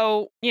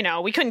 so,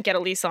 we couldn't get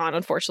Elise on,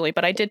 unfortunately,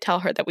 but I did tell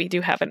her that we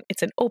do have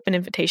it's an open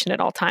invitation at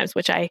all times,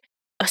 which I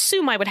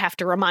assume I would have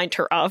to remind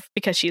her of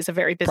because she is a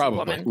very busy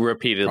woman.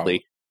 Repeatedly.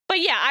 Probably. But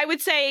yeah, I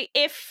would say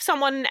if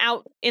someone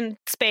out in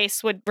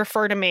space would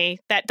refer to me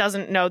that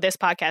doesn't know this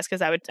podcast,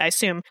 because I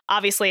assume,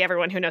 obviously,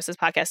 everyone who knows this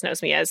podcast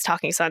knows me as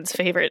Talking Sun's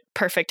favorite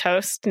perfect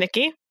host,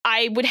 Nikki.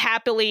 I would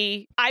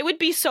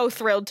be so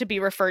thrilled to be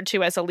referred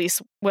to as Elise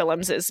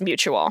Willems'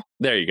 mutual.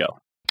 There you go.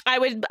 I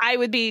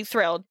would be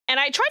thrilled. And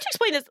I tried to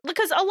explain this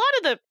because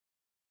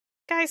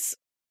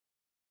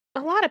a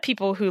lot of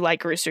people who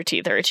like Rooster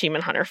Teeth are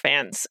Achievement Hunter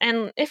fans.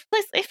 And if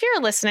you're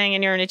listening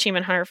and you're an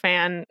Achievement Hunter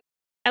fan,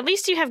 at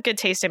least you have good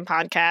taste in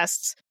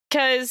podcasts.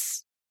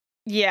 Because,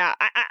 yeah,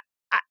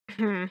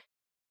 Go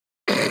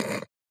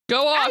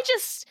off. I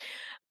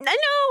don't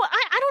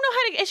know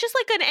how to, it's just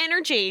like an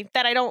energy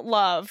that I don't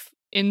love.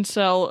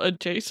 Incel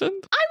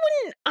adjacent?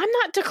 I'm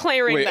not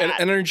declaring Wait, that. an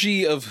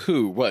energy of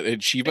who? What,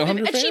 Achievement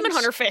Hunter fans? Achievement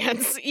Hunter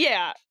fans,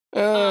 yeah.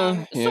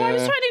 Yeah. So I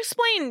was trying to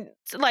explain,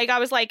 I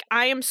was like,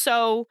 I am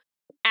so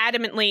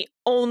adamantly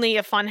only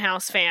a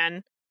Funhouse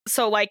fan.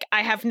 So, I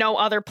have no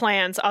other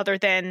plans other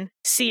than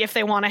see if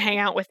they want to hang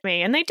out with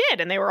me. And they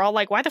did. And they were all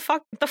like, why the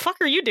fuck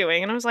are you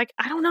doing? And I was like,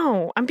 I don't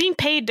know. I'm being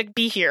paid to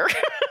be here.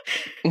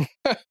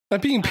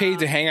 I'm being paid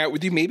to hang out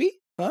with you, maybe?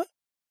 Huh?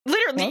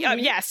 Literally,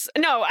 yes.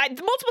 No,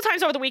 multiple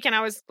times over the weekend,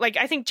 I was like,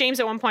 I think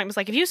James at one point was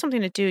like, if you have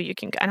something to do, you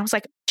can go. And I was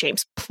like,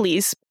 James,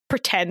 please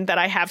pretend that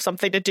I have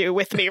something to do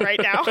with me right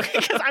now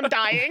because I'm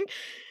dying.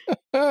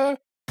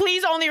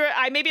 Please only,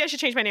 maybe I should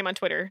change my name on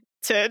Twitter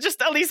to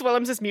just Elise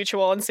Willems'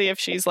 mutual and see if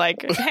she's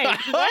like, hey,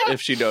 what? If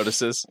she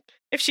notices.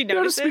 If she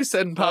notices. Notice me,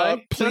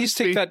 senpai. Please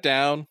take that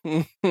down.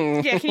 Yeah,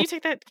 can you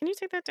take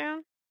that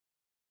down?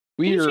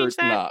 We're change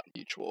that? not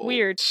mutual.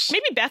 Weird.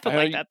 Maybe Beth would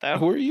like that, though.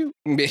 Who are you?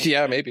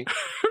 Yeah, maybe.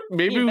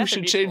 Maybe Yeah, we Beth should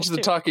would be change cool,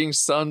 the too. Talking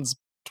Sons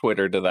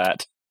Twitter to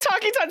that.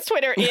 Talking Sun's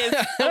Twitter is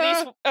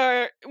Elise,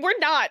 we're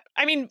not.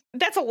 I mean,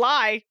 that's a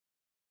lie.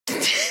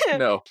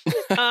 No.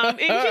 You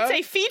could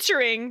say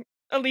featuring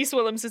Elise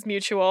Willems'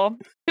 mutual.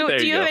 There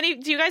Do you you have go.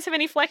 do you guys have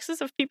any flexes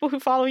of people who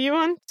follow you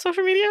on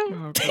social media?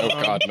 Oh, Oh,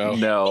 God, no.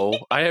 No.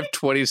 I have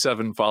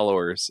 27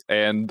 followers,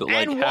 and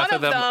And half one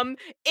of them.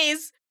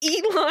 is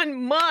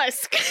Elon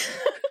Musk.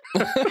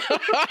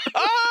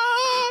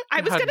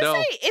 I was God, gonna no.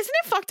 say, isn't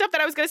it fucked up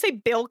that I was gonna say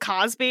Bill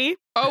Cosby?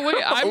 Oh wait,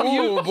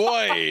 Oh,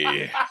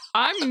 boy.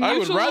 I'm I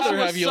would mutuals rather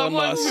with have Elon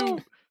someone Musk. who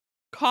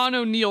Con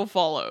O'Neill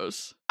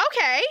follows.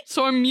 Okay,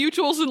 So I'm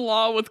mutuals in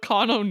law with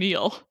Con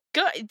O'Neill.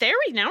 good.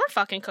 Now we're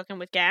fucking cooking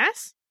with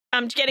gas.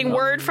 I'm getting No.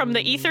 word from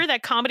the ether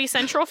that Comedy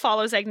Central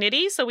follows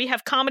Agnity, so we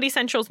have Comedy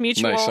Central's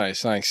mutual.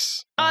 Nice.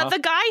 Uh-huh. The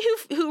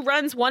guy who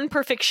runs One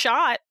Perfect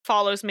Shot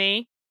follows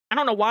me. I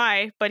don't know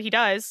why, but he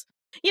does.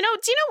 Do you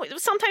know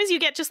sometimes you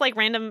get just like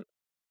random.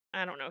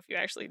 I don't know if you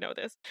actually know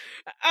this.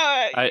 You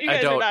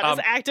guys don't, are not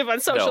as active on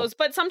socials,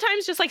 but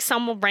sometimes just like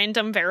some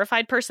random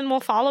verified person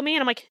will follow me,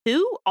 and I'm like,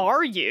 who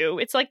are you?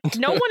 It's like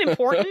no one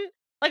important.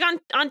 Like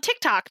on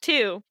TikTok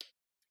too.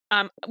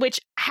 Which,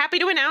 happy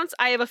to announce,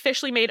 I have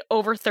officially made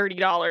over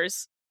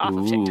 $30 off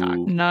of TikTok.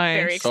 Ooh. Nice.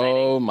 Very exciting.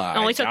 Oh, my It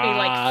only took me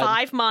like God.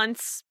 5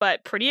 months,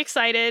 but pretty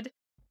excited.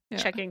 Yeah.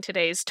 Checking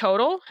today's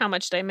total. How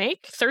much did I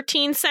make?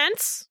 13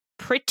 cents.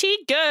 Pretty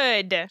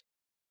good.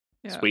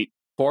 Yeah. Sweet.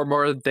 4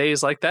 more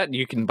days like that, and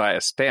you can buy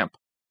a stamp.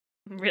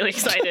 I'm really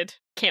excited.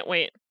 Can't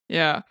wait.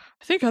 Yeah.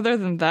 I think other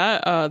than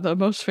that, the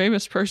most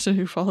famous person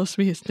who follows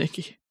me is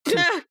Nikki.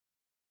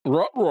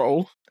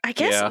 Ruh-roh. I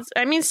guess, Yeah.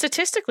 I mean,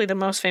 statistically, the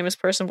most famous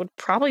person would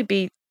probably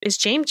be,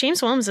 James.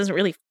 James Willems isn't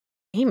really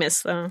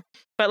famous, though.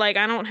 But, like,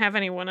 I don't have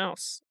anyone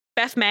else.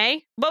 Beth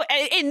May. But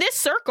in this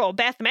circle,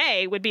 Beth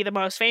May would be the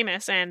most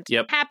famous, and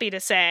Yep. happy to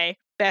say,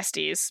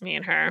 besties, me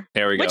and her.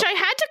 There we go. Which I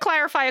had to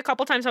clarify a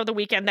couple times over the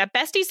weekend that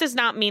besties does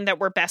not mean that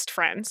we're best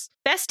friends.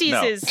 Besties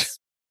No. is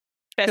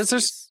Because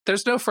besties.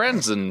 there's no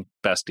friends in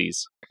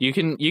besties. You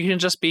can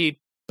just be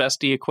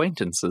bestie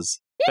acquaintances,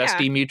 Yeah.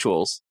 bestie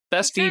mutuals,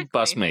 bestie Exactly.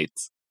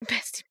 busmates.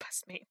 Bestie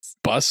busmates.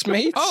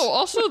 Busmates? Oh,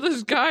 also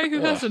this guy who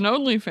has an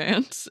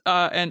OnlyFans,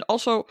 and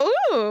also,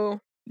 Ooh.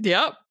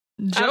 yep,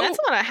 Joe. That's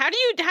a lot of, how do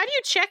you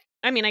check?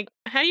 I mean,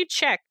 how do you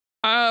check?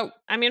 I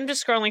mean, I'm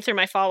just scrolling through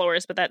my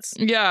followers, but that's,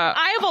 Yeah,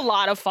 I have a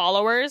lot of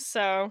followers,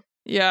 so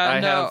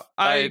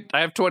I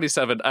have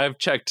 27. I've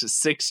checked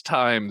 6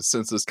 times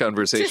since this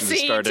conversation has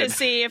started. to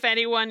see if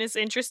anyone is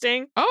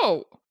interesting.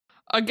 Oh,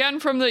 again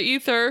from the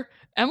ether,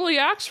 Emily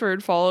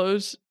Axford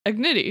follows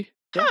Agnity.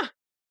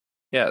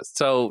 Yeah.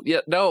 So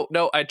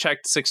no. I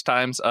checked 6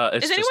 times.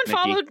 It's Is anyone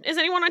just Nikki. Is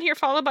anyone on here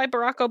followed by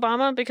Barack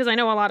Obama? Because I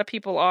know a lot of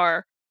people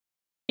are.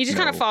 He just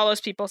kind of No.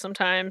 follows people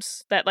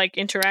sometimes that like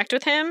interact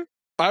with him.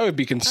 I would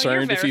be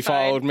concerned if he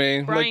verified. followed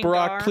me. Brian like,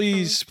 Barack, Gar.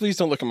 please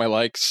don't look at my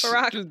likes.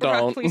 Barack, Just Barack,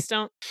 don't. please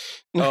don't.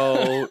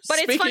 Oh, But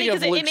it's funny because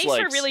because it makes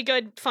for really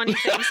good, funny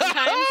things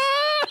sometimes.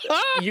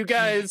 You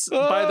guys,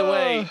 by the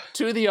way,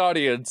 to the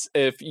audience,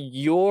 if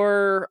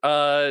your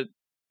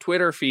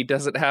Twitter feed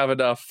doesn't have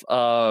enough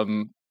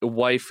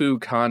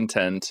waifu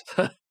content,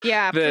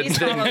 Yeah, then please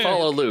follow.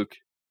 follow Luke.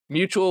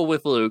 Mutual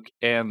with Luke,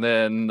 and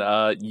then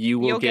you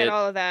will You'll get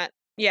all of that.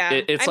 Yeah.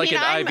 It's like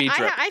an IV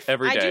drip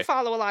every day. I do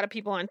follow a lot of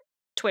people on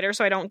Twitter,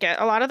 so I don't get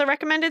a lot of the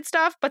recommended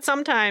stuff. But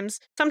sometimes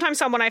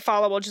someone I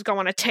follow will just go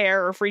on a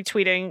tear of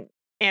retweeting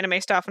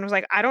anime stuff, and I was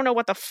like, I don't know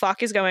what the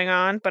fuck is going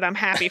on, but I'm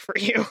happy for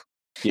you.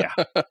 Yeah.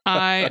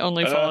 I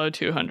only follow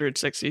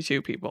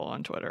 262 people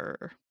on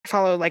Twitter. I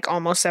follow like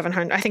almost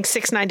 700. I think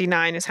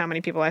 699 is how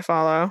many people I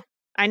follow.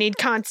 I need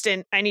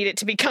it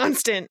to be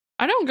constant.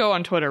 I don't go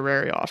on Twitter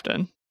very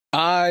often.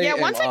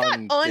 Once I got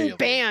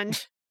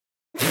unbanned.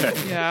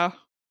 Yeah.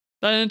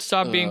 Then it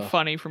stopped being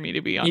funny for me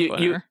to be on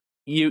Twitter.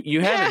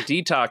 You had a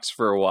detox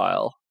for a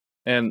while.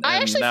 And I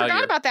actually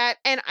forgot about that,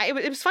 and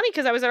it was funny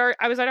because I was at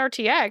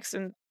RTX,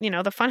 and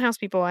the Funhouse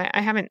people I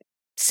haven't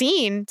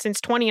seen since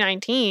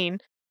 2019,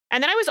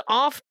 and then I was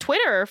off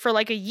Twitter for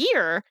like a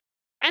year,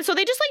 and so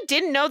they just like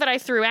didn't know that I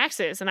threw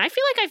axes, and I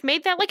feel like I've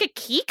made that like a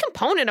key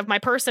component of my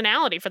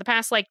personality for the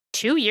past like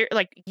 2 years,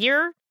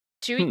 year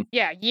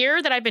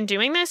that I've been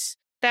doing this.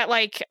 That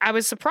like I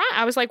was surprised.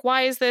 I was like,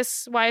 why is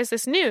this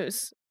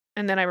news?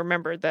 And then I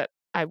remembered that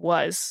I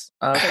was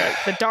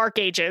the dark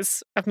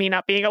ages of me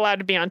not being allowed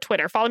to be on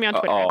Twitter. Follow me on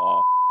Twitter.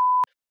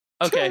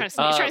 Okay,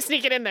 trying to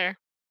sneak it in there.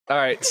 All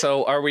right,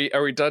 so are we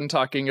done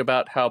talking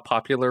about how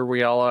popular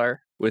we all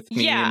are with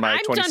me and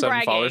my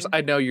 27 followers?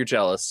 I know you're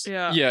jealous.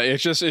 Yeah.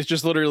 It's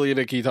just literally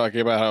Nikki talking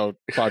about how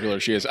popular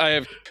she is.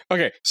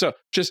 So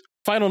just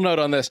final note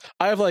on this.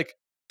 I have like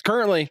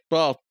currently,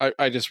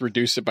 I just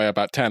reduced it by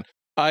about 10.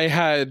 I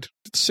had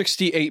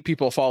 68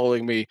 people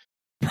following me.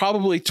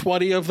 Probably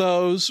 20 of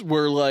those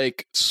were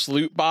like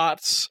sloot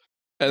bots,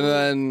 and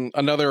then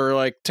another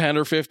like 10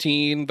 or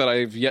 15 that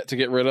I've yet to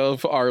get rid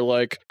of are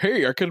like,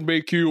 hey, I can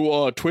make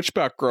you Twitch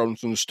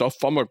backgrounds and stuff.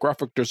 I'm a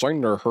graphic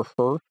designer,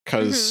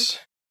 because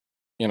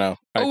I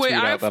tweet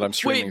out that I'm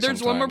streaming.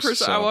 There's one more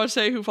person I want to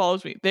say who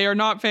follows me. They are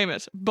not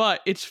famous, but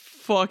it's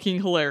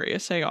fucking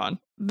hilarious. Hang on.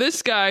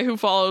 This guy who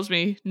follows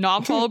me,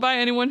 not followed by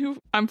anyone who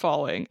I'm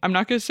following. I'm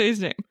not going to say his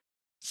name.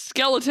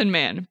 Skeleton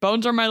Man,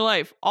 bones are my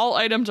life. All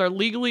items are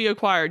legally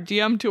acquired.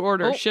 DM to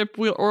order. Ship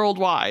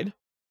worldwide.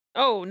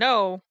 Oh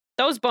no,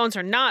 those bones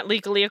are not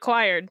legally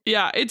acquired.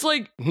 Yeah, it's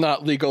like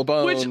not legal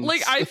bones. Which,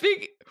 like, I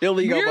think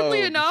illegal. Weirdly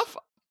bones. enough,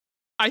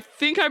 I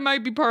think I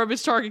might be part of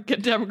his target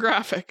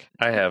demographic.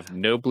 I have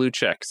no blue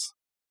checks.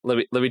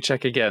 Let me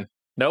check again.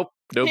 Nope.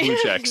 No blue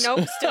checks.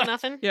 Nope, still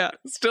nothing. Yeah.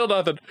 Still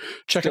nothing.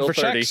 Checking still for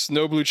 30. checks,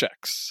 no blue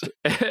checks.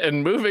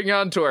 And moving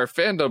on to our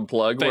fandom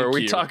plug, where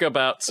we talk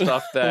about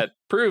stuff that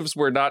proves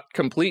we're not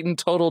complete and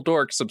total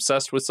dorks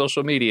obsessed with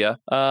social media.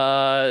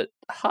 Hi.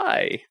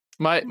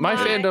 My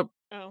fandom...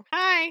 Oh,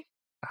 hi.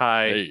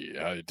 Hi.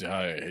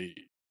 Hey.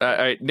 All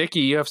right,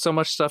 Nikki, you have so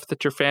much stuff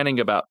that you're fanning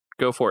about.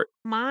 Go for it.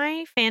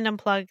 My fandom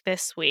plug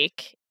this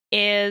week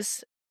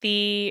is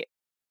the...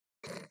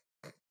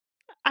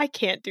 I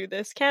can't do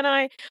this, can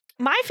I?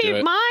 My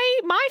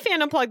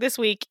fandom plug this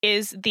week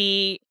is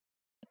the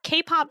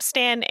K-pop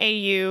stan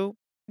AU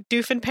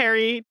Doof &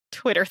 Perry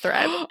Twitter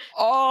thread.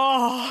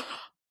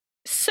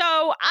 So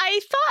I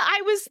thought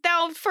I was,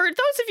 now for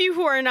those of you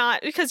who are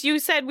not, because you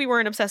said we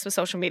weren't obsessed with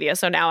social media,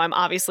 so now I'm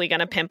obviously going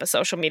to pimp a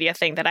social media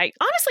thing that I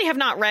honestly have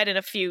not read in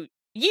a few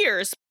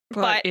years,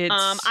 but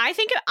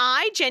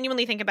I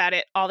genuinely think about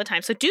it all the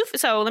time.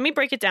 So let me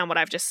break it down what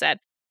I've just said.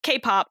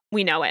 K-pop,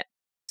 we know it.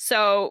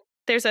 So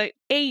there's an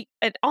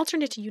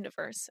alternate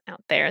universe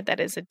out there that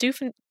is a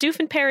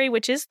Doof & Perry,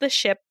 which is the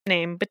ship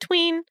name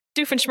between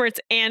Doofenshmirtz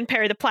and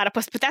Perry the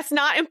Platypus, but that's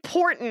not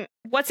important.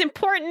 What's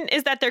important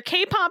is that they're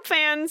K-pop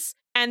fans,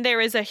 and there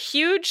is a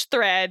huge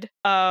thread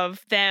of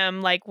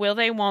them, like, will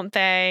they, won't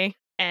they,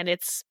 and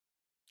it's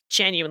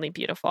genuinely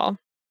beautiful.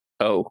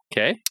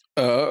 Okay.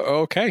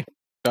 Okay.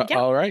 Yep.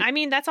 All right. I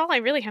mean, that's all I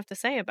really have to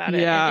say about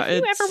it. Yeah, and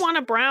if you ever want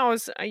to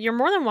browse, you're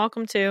more than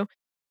welcome to.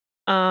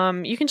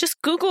 You can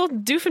just Google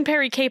Doof &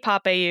 Perry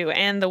K-pop AU,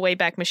 and the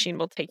Wayback Machine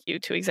will take you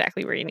to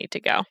exactly where you need to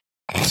go.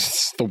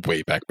 The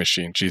Wayback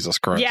Machine, Jesus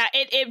Christ. Yeah,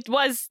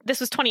 this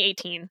was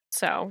 2018,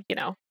 so,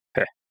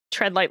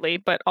 tread lightly,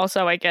 but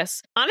also, I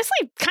guess,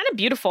 honestly, kind of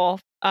beautiful.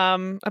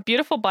 A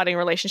beautiful budding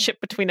relationship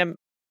between a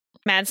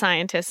mad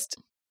scientist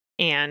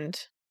and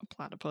a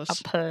platypus.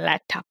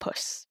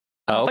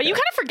 Oh, okay. But you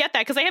kind of forget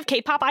that because they have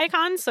K-pop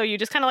icons, so you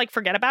just kind of like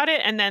forget about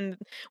it, and then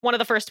one of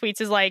the first tweets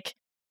is like,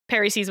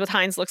 Perry sees what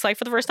Heinz looks like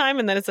for the first time,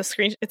 and then it's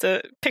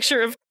a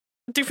picture of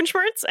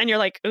Doofenshmirtz, and you're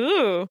like,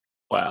 ooh.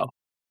 Wow.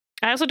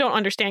 I also don't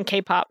understand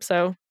K-pop,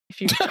 so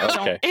if you don't,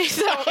 so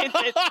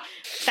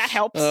that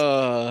helps.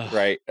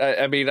 Right.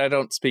 I mean, I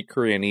don't speak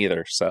Korean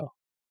either, so.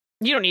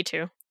 You don't need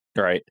to.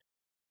 Right.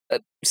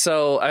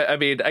 So, I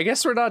mean, I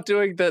guess we're not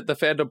doing the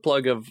fandom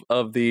plug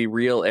of the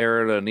real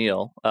Aaron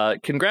O'Neill.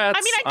 Congrats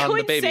on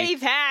the baby. I mean, I could say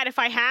that if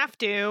I have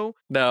to.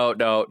 No.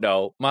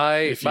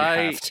 If you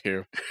have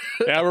to.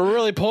 Yeah, we're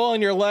really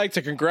pulling your leg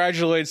to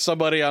congratulate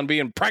somebody on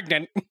being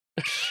pregnant.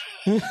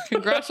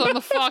 Congrats on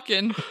the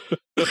fucking.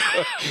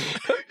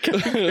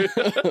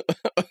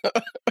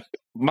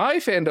 My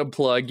fandom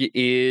plug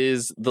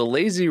is the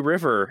lazy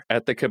river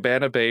at the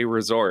Cabana Bay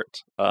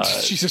Resort.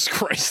 Jesus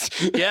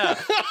Christ. Yeah.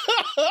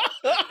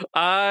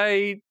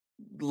 I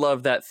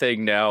love that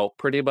thing now.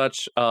 Pretty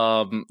much,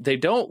 they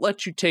don't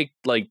let you take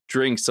like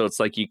drinks, so it's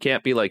like you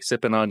can't be like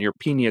sipping on your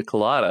pina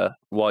colada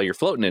while you're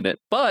floating in it.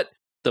 But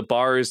the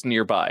bar is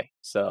nearby,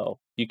 so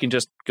you can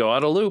just go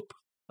on a loop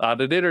on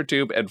an inner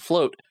tube and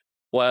float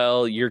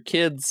while your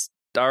kids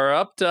are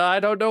up to I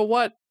don't know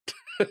what,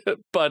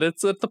 but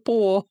it's at the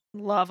pool.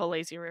 Love a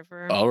lazy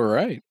river. All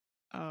right.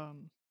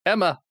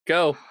 Emma,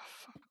 go.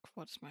 Fuck,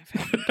 what's my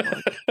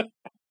favorite book?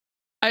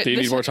 Do you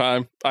need more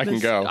time? I can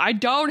go. I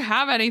don't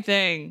have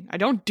anything. I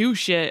don't do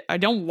shit. I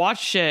don't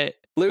watch shit.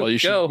 Luke, Well, you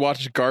should go.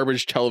 watch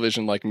garbage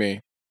television like me.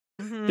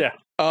 Mhm. Yeah.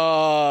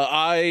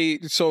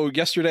 So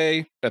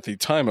yesterday, at the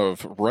time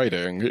of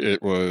writing,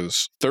 it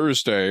was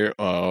Thursday,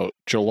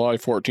 July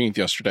 14th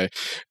yesterday,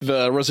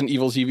 the Resident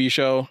Evil TV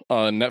show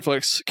on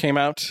Netflix came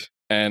out,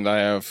 and I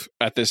have,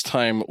 at this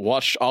time,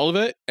 watched all of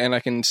it, and I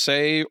can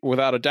say,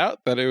 without a doubt,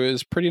 that it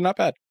was pretty not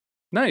bad.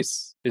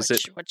 Nice. Is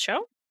it? What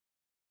show?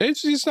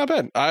 It's not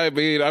bad. I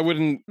mean, I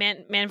wouldn't...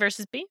 Man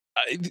versus Bee?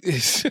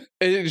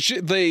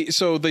 They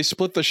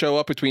split the show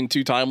up between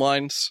two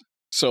timelines.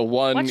 So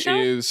one What show?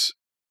 is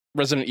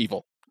Resident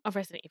Evil. Oh,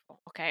 Resident Evil.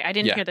 Okay, I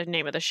didn't Yeah. hear the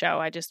name of the show.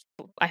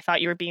 I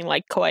thought you were being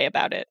like coy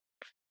about it.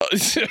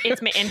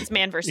 It's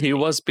Man versus He Bee.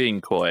 was being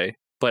coy,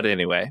 but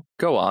anyway,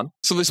 go on.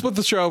 So they split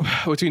the show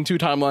between two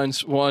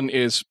timelines. One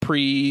is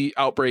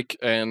pre-outbreak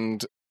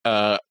and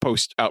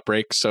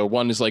post-outbreak. So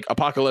one is like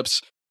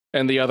apocalypse,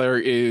 and the other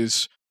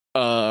is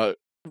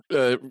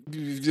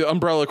the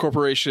Umbrella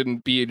Corporation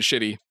being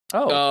shitty.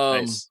 Oh,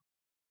 nice.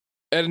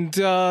 And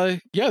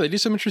yeah, they do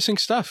some interesting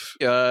stuff.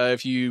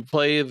 If you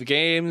play the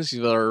games,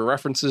 the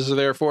references are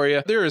there for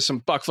you. There is some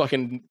buck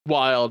fucking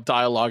wild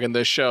dialogue in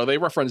this show. They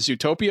reference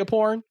Zootopia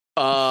porn.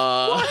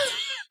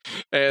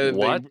 And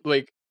What?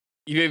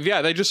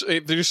 they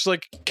just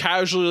like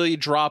casually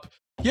drop.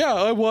 Yeah,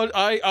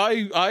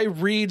 I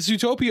read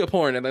Zootopia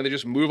porn, and then they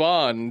just move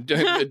on.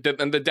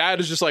 And the dad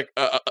is just like,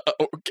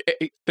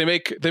 okay. They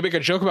make a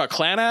joke about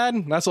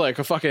Clanad. That's like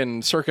a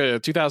fucking circa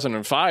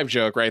 2005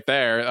 joke right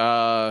there.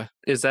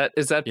 Is that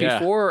yeah.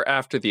 before or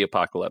after the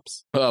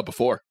apocalypse?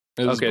 Before.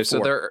 It was Okay, so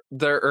before.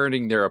 they're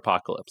earning their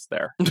apocalypse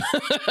there.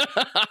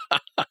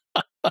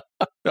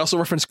 They also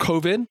reference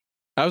COVID.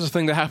 That was a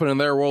thing that happened in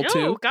their world Oh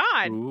too.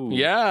 God! Ooh.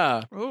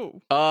 Yeah.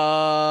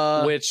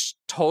 Oh. Which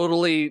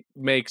totally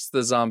makes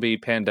the zombie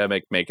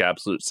pandemic make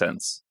absolute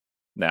sense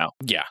now.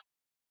 Yeah.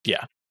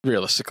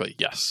 Realistically,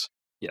 yes.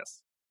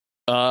 Yes.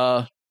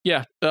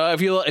 Yeah.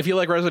 If you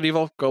like Resident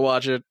Evil, go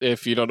watch it.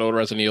 If you don't know what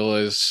Resident Evil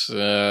is,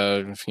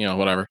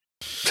 whatever.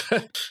 All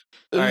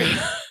right.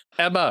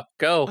 Emma,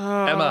 go.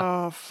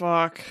 Emma. Oh,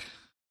 fuck.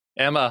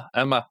 Emma,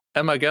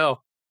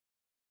 go.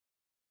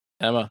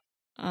 Emma.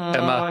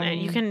 Emma.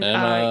 You can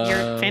Emma. your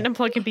fandom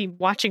plug can be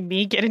watching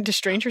me get into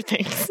Stranger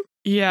Things,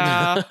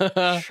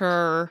 Yeah,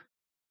 sure.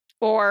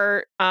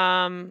 or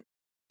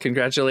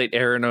Congratulate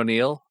Aaron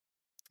O'Neill.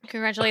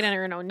 congratulate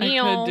Aaron I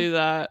O'Neill. could do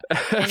that.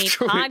 Any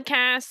After we-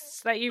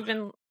 podcasts that you've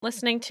been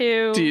listening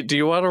to? Do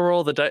you want to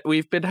roll the dice?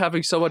 We've been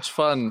having so much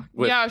fun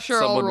with Yeah,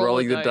 sure. someone I'll roll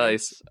rolling the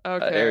dice.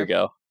 Okay. There you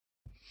go.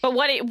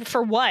 But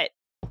for what?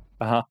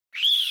 Uh-huh.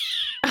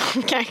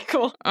 Okay,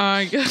 cool.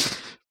 I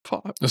guess.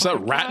 Is that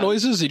rat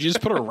noises? Did you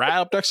just put a rat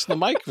up next to the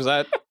mic? Was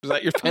that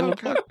your fandom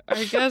plug?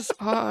 I guess.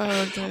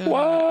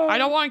 Wow. I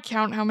don't want to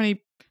count how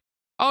many.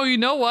 Oh, you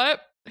know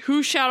what?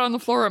 Who shat on the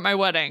floor at my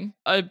wedding?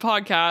 A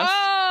podcast.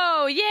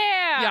 Oh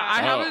yeah. Yeah,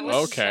 I haven't-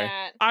 okay.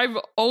 I've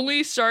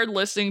only started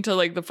listening to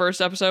like the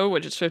first episode,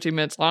 which is 15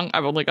 minutes long.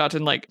 I've only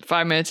gotten like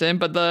 5 minutes in,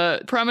 but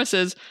the premise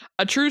is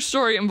a true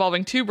story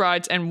involving two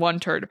brides and one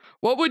turd.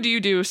 What would you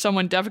do if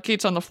someone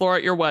defecates on the floor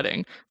at your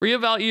wedding?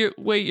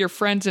 Reevaluate your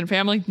friends and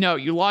family? No,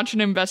 you launch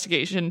an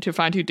investigation to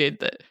find who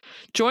did it.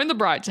 Join the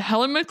brides,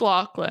 Helen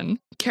McLaughlin,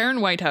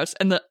 Karen Whitehouse,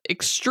 and the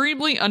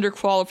extremely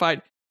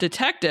underqualified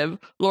detective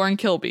Lauren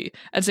Kilby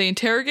as they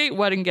interrogate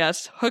wedding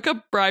guests, hook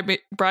up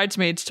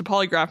bridesmaids to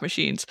polygraph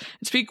machines,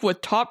 and speak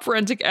with top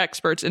forensic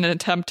experts in an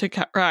attempt to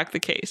crack the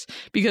case.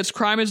 Because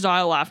crime is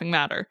not a laughing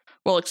matter.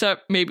 Well,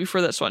 except maybe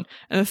for this one.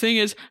 And the thing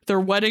is, their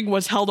wedding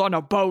was held on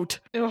a boat.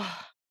 Ugh.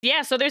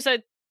 Yeah, so there's a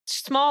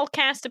small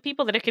cast of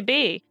people that it could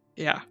be.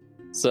 Yeah.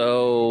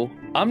 So,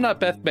 I'm not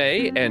Beth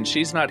May, and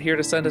she's not here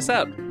to send us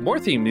out. More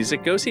theme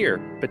music goes here.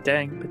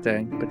 Ba-dang,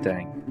 ba-dang,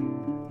 ba-dang.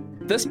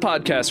 This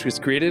podcast was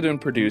created and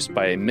produced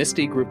by a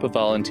misty group of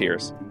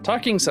volunteers.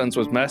 Talking Sons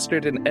was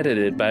mastered and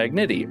edited by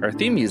Agnity. Our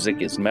theme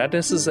music is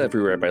Madness is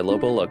Everywhere by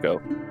Lobo Loco.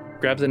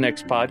 Grab the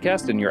next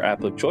podcast in your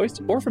app of choice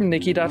or from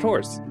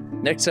Nikki.horse.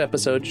 Next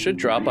episode should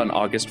drop on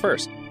August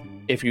 1st.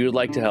 If you would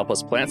like to help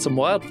us plant some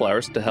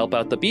wildflowers to help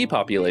out the bee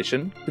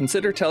population,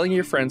 consider telling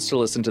your friends to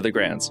listen to the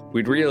Grands.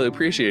 We'd really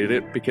appreciate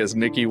it because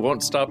Nikki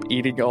won't stop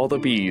eating all the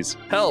bees.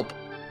 Help!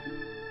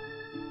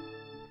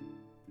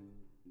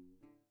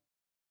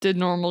 Did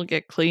Normal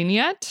get clean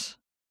yet?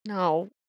 No.